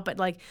making out, but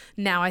like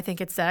now I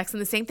think it's sex.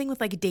 And the same thing with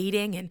like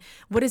dating. And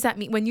what does that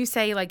mean when you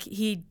say like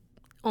he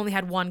only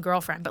had one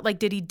girlfriend, but like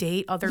did he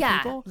date other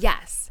people?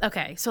 Yes.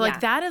 Okay. So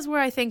like that is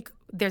where I think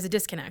there's a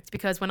disconnect,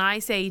 because when I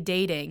say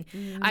dating,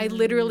 I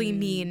literally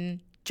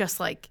mean just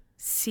like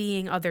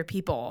seeing other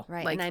people.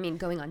 Right. Like, and I mean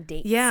going on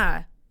dates.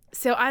 Yeah.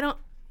 So I don't,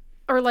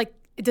 or like,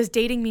 does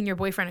dating mean your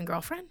boyfriend and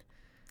girlfriend?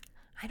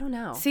 I don't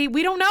know. See,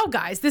 we don't know,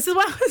 guys. This is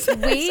what I was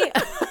saying.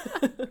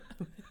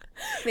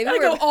 Maybe we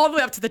go all the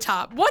way up to the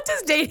top. What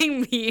does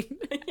dating mean?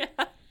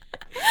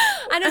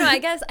 I don't know.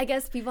 I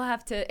guess people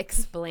have to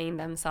explain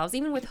themselves,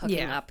 even with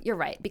hooking up. You're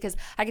right, because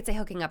I could say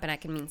hooking up and I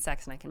can mean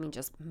sex and I can mean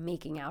just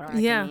making out, or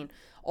I can mean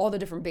all the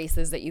different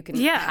bases that you can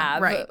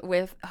have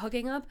with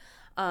hooking up.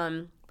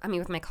 I mean,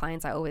 with my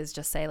clients, I always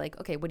just say like,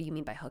 okay, what do you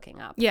mean by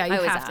hooking up? Yeah, you I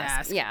always have to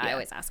ask. Yeah, I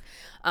always ask.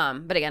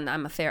 But again,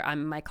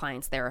 I'm my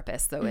client's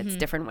therapist, so it's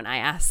different when I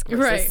ask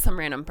versus some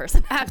random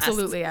person.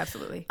 Absolutely.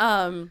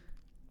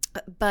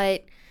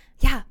 But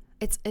yeah,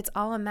 it's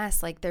all a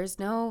mess. Like there's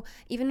no,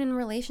 even in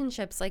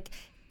relationships, like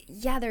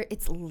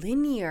it's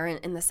linear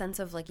in the sense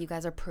of like you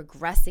guys are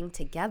progressing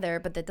together,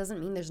 but that doesn't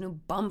mean there's no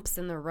bumps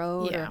in the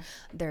road or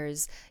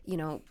there's,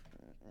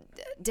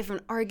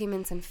 different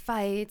arguments and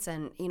fights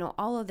and,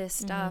 all of this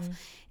stuff.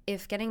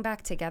 If getting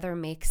back together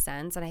makes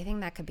sense, and I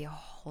think that could be a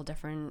whole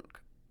different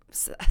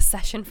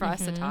session for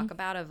us to talk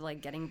about, of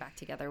like getting back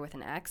together with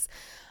an ex.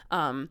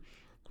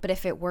 But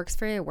if it works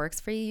for you, it works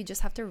for you. You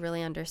just have to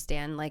really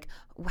understand, like,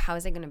 how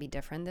is it going to be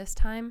different this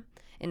time?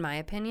 In my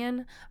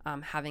opinion,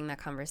 having that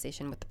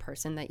conversation with the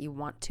person that you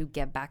want to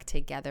get back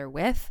together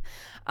with.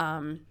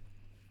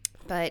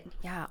 But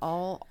yeah,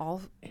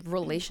 all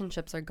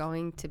relationships are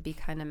going to be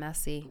kind of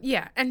messy.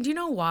 Yeah. And do you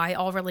know why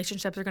all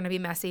relationships are going to be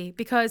messy?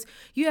 Because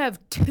you have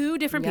two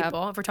different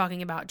people, if we're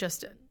talking about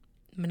just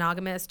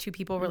monogamous, two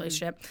people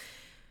relationship.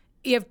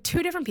 You have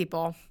two different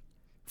people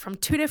from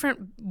two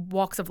different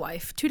walks of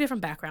life, two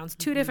different backgrounds,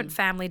 two different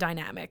family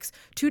dynamics,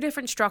 two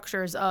different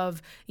structures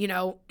of,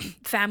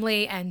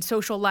 family and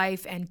social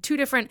life, and two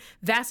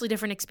vastly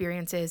different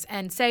experiences.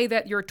 And say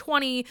that you're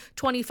 20,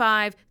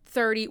 25,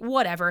 30,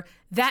 whatever,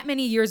 that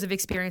many years of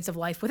experience of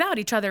life without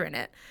each other in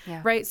it,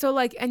 right? So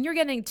like, and you're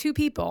getting two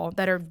people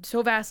that are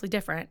so vastly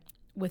different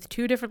with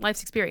two different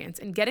life's experience,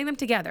 and getting them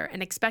together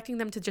and expecting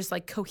them to just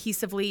like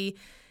cohesively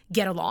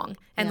get along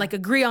and like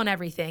agree on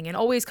everything and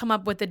always come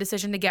up with the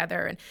decision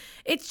together. And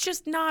it's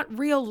just not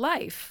real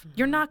life.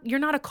 You're not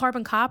a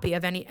carbon copy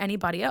of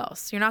anybody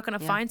else. You're not going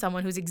to find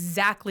someone who's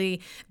exactly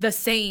the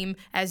same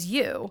as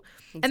you.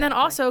 Exactly. And then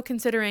also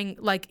considering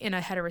like in a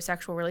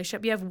heterosexual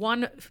relationship, you have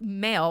one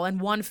male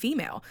and one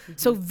female.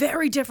 So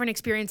very different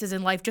experiences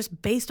in life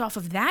just based off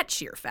of that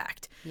sheer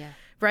fact. Yeah.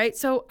 Right?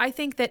 So I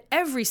think that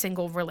every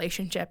single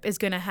relationship is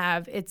going to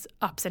have its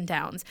ups and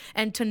downs.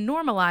 And to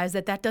normalize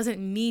that doesn't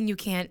mean you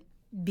can't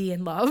be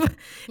in love.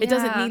 It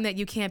doesn't mean that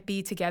you can't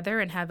be together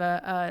and have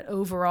a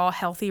overall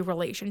healthy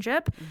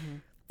relationship.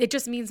 It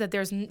just means that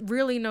there's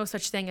really no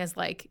such thing as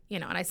like,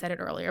 and I said it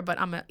earlier, but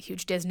I'm a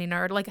huge Disney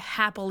nerd, like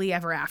happily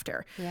ever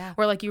after. Yeah.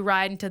 Where like you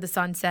ride into the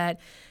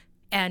sunset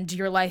and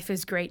your life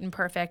is great and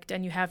perfect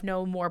and you have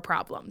no more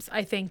problems.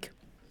 I think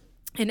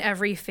in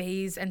every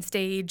phase and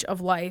stage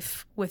of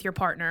life with your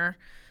partner,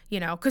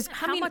 because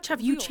how much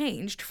have you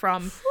changed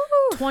from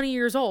 20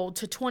 years old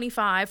to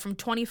 25, from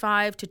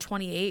 25 to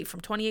 28, from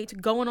 28 to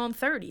going on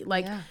 30?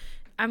 Like,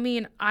 I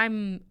mean,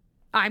 I'm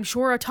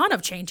sure a ton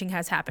of changing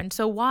has happened.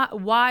 So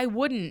why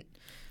wouldn't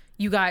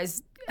you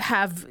guys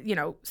have,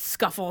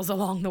 scuffles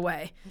along the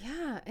way?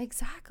 Yeah,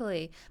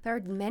 exactly. There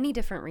are many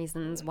different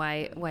reasons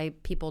why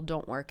people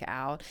don't work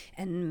out,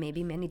 and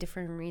maybe many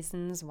different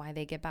reasons why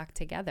they get back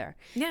together.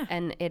 Yeah.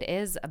 And it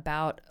is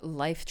about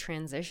life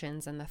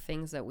transitions and the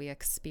things that we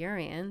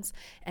experience.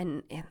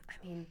 And I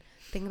mean,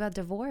 think about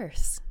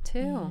divorce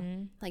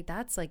too. Like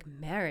that's like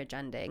marriage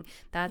ending.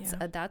 That's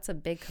a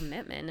big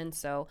commitment. And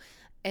so,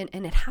 and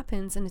it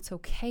happens, and it's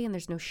okay, and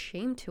there's no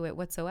shame to it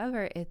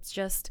whatsoever. It's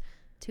just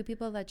two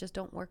people that just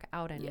don't work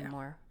out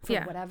anymore for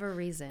whatever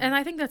reason. And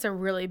I think that's a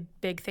really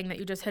big thing that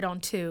you just hit on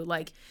too.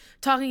 Like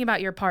talking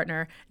about your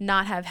partner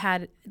not have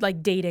had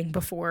like dating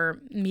before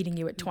meeting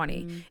you at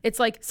 20. It's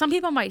like some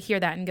people might hear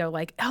that and go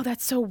like, oh,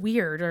 that's so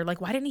weird. Or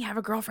like, why didn't he have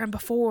a girlfriend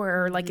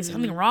before? Or like, is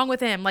something wrong with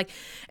him? Like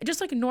just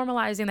like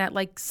normalizing that,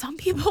 like some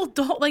people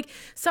don't, like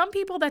some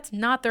people that's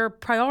not their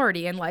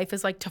priority in life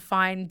is like to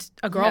find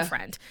a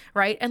girlfriend,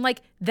 right? And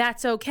like,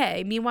 that's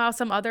okay. Meanwhile,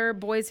 some other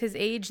boys his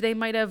age, they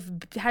might have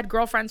had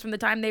girlfriends from the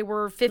time they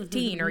were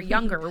 15 or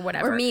younger or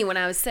whatever. Or me when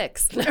I was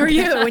 6. Or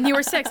you when you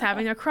were 6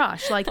 having a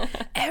crush. Like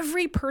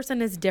every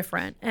person is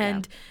different,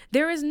 and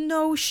there is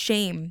no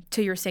shame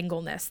to your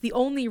singleness. The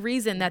only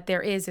reason that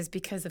there is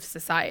because of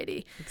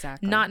society.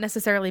 Exactly. Not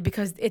necessarily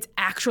because it's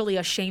actually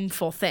a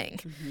shameful thing,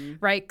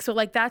 right? So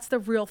like that's the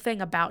real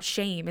thing about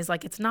shame, is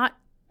like it's not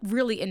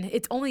really,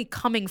 it's only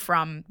coming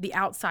from the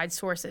outside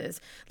sources,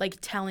 like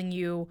telling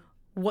you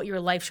what your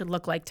life should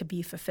look like to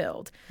be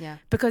fulfilled. Yeah.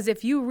 Because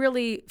if you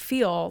really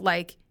feel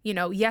like, you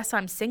know, yes,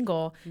 I'm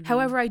single.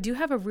 However, I do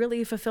have a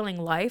really fulfilling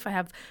life. I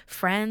have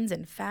friends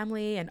and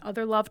family and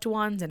other loved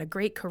ones and a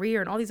great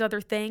career and all these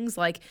other things.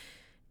 Like,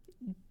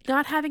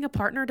 not having a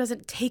partner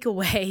doesn't take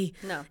away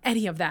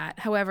any of that.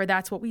 However,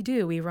 that's what we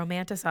do. We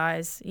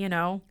romanticize, you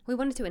know. We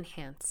wanted to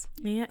enhance.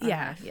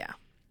 Yeah.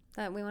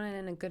 That we wanted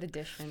in a good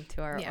addition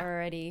to our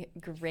already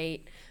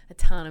great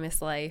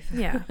autonomous life.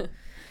 Yeah.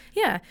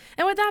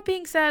 And with that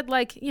being said,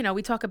 like, you know,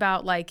 we talk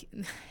about like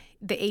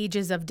the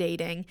ages of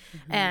dating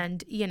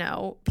and, you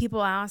know,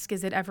 people ask,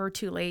 is it ever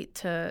too late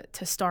to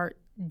start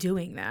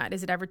doing that?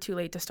 Is it ever too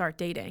late to start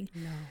dating?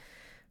 No.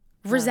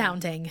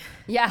 Resounding.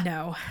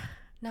 No.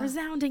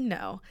 Resounding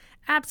no.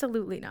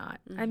 Absolutely not.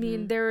 I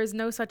mean, there is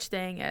no such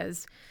thing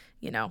as,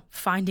 you know,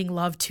 finding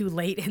love too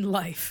late in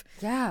life.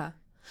 Yeah.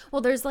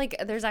 Well, there's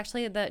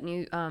actually that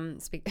new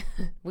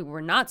we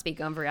were not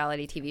speaking of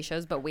reality TV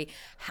shows, but we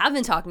have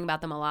been talking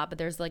about them a lot. But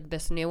there's like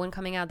this new one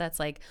coming out that's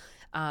like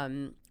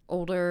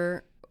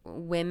older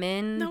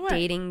women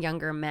dating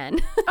younger men.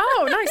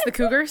 Oh, nice. The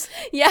Cougars.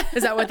 Yeah.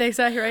 Is that what they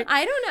say, right?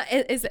 I don't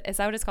know. Is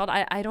that what it's called?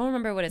 I don't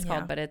remember what it's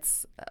called, but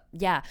it's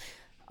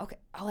okay.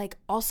 Like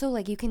also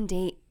like you can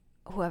date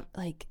whoever,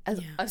 like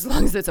as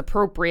long as it's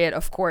appropriate,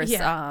 of course.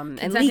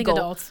 And legal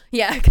adults.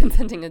 Yeah,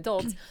 consenting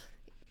adults.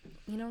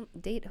 You know,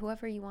 date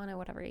whoever you want at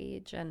whatever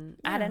age and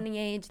at any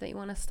age that you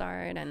want to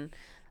start. And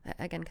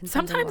again,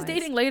 sometimes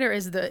dating later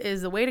is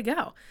the way to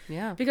go.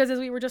 Yeah. Because as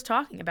we were just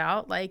talking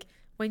about, like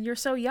when you're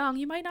so young,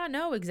 you might not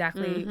know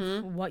exactly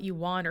what you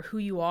want or who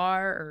you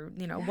are or,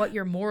 you know, what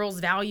your morals,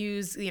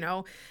 values, you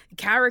know,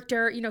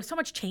 character, you know, so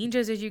much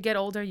changes as you get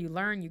older, you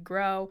learn, you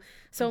grow.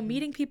 So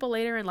meeting people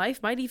later in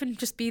life might even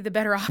just be the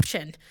better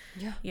option,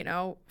 you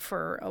know,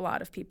 for a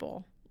lot of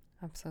people.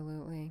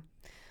 Absolutely.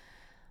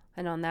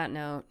 And on that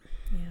note,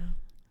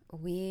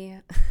 we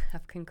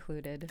have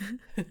concluded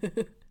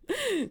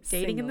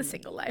dating in the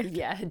single life.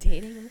 Yeah,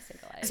 dating in the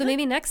single life. So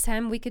maybe next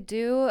time we could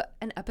do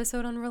an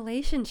episode on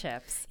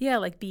relationships. Yeah,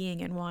 like being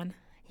in one.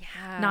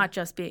 Yeah. Not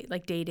just be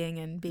like dating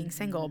and being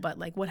single, but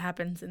like what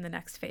happens in the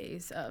next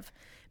phase of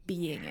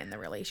being in the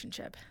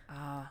relationship.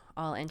 Oh,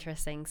 all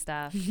interesting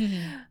stuff.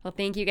 Well,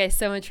 thank you guys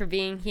so much for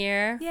being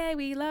here. Yay,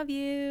 we love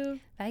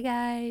you. Bye,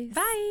 guys.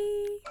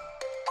 Bye.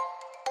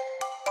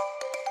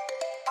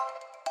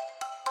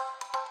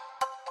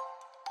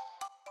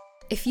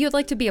 If you'd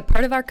like to be a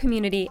part of our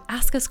community,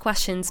 ask us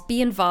questions,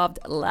 be involved,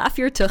 laugh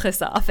your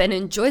tuchus off, and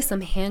enjoy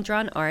some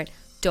hand-drawn art,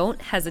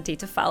 don't hesitate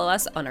to follow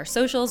us on our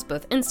socials,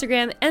 both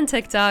Instagram and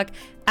TikTok,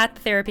 at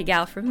The Therapy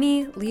Gal for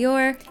me,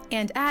 Lior.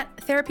 And at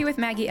Therapy with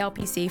Maggie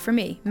LPC for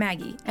me,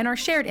 Maggie. And our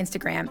shared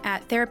Instagram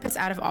at Therapists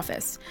Out of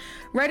Office.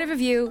 Write a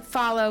review,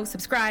 follow,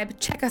 subscribe,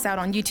 check us out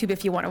on YouTube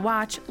if you want to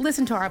watch,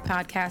 listen to our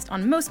podcast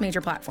on most major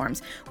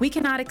platforms. We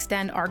cannot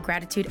extend our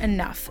gratitude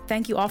enough.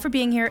 Thank you all for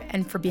being here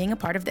and for being a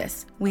part of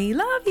this. We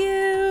love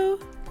you!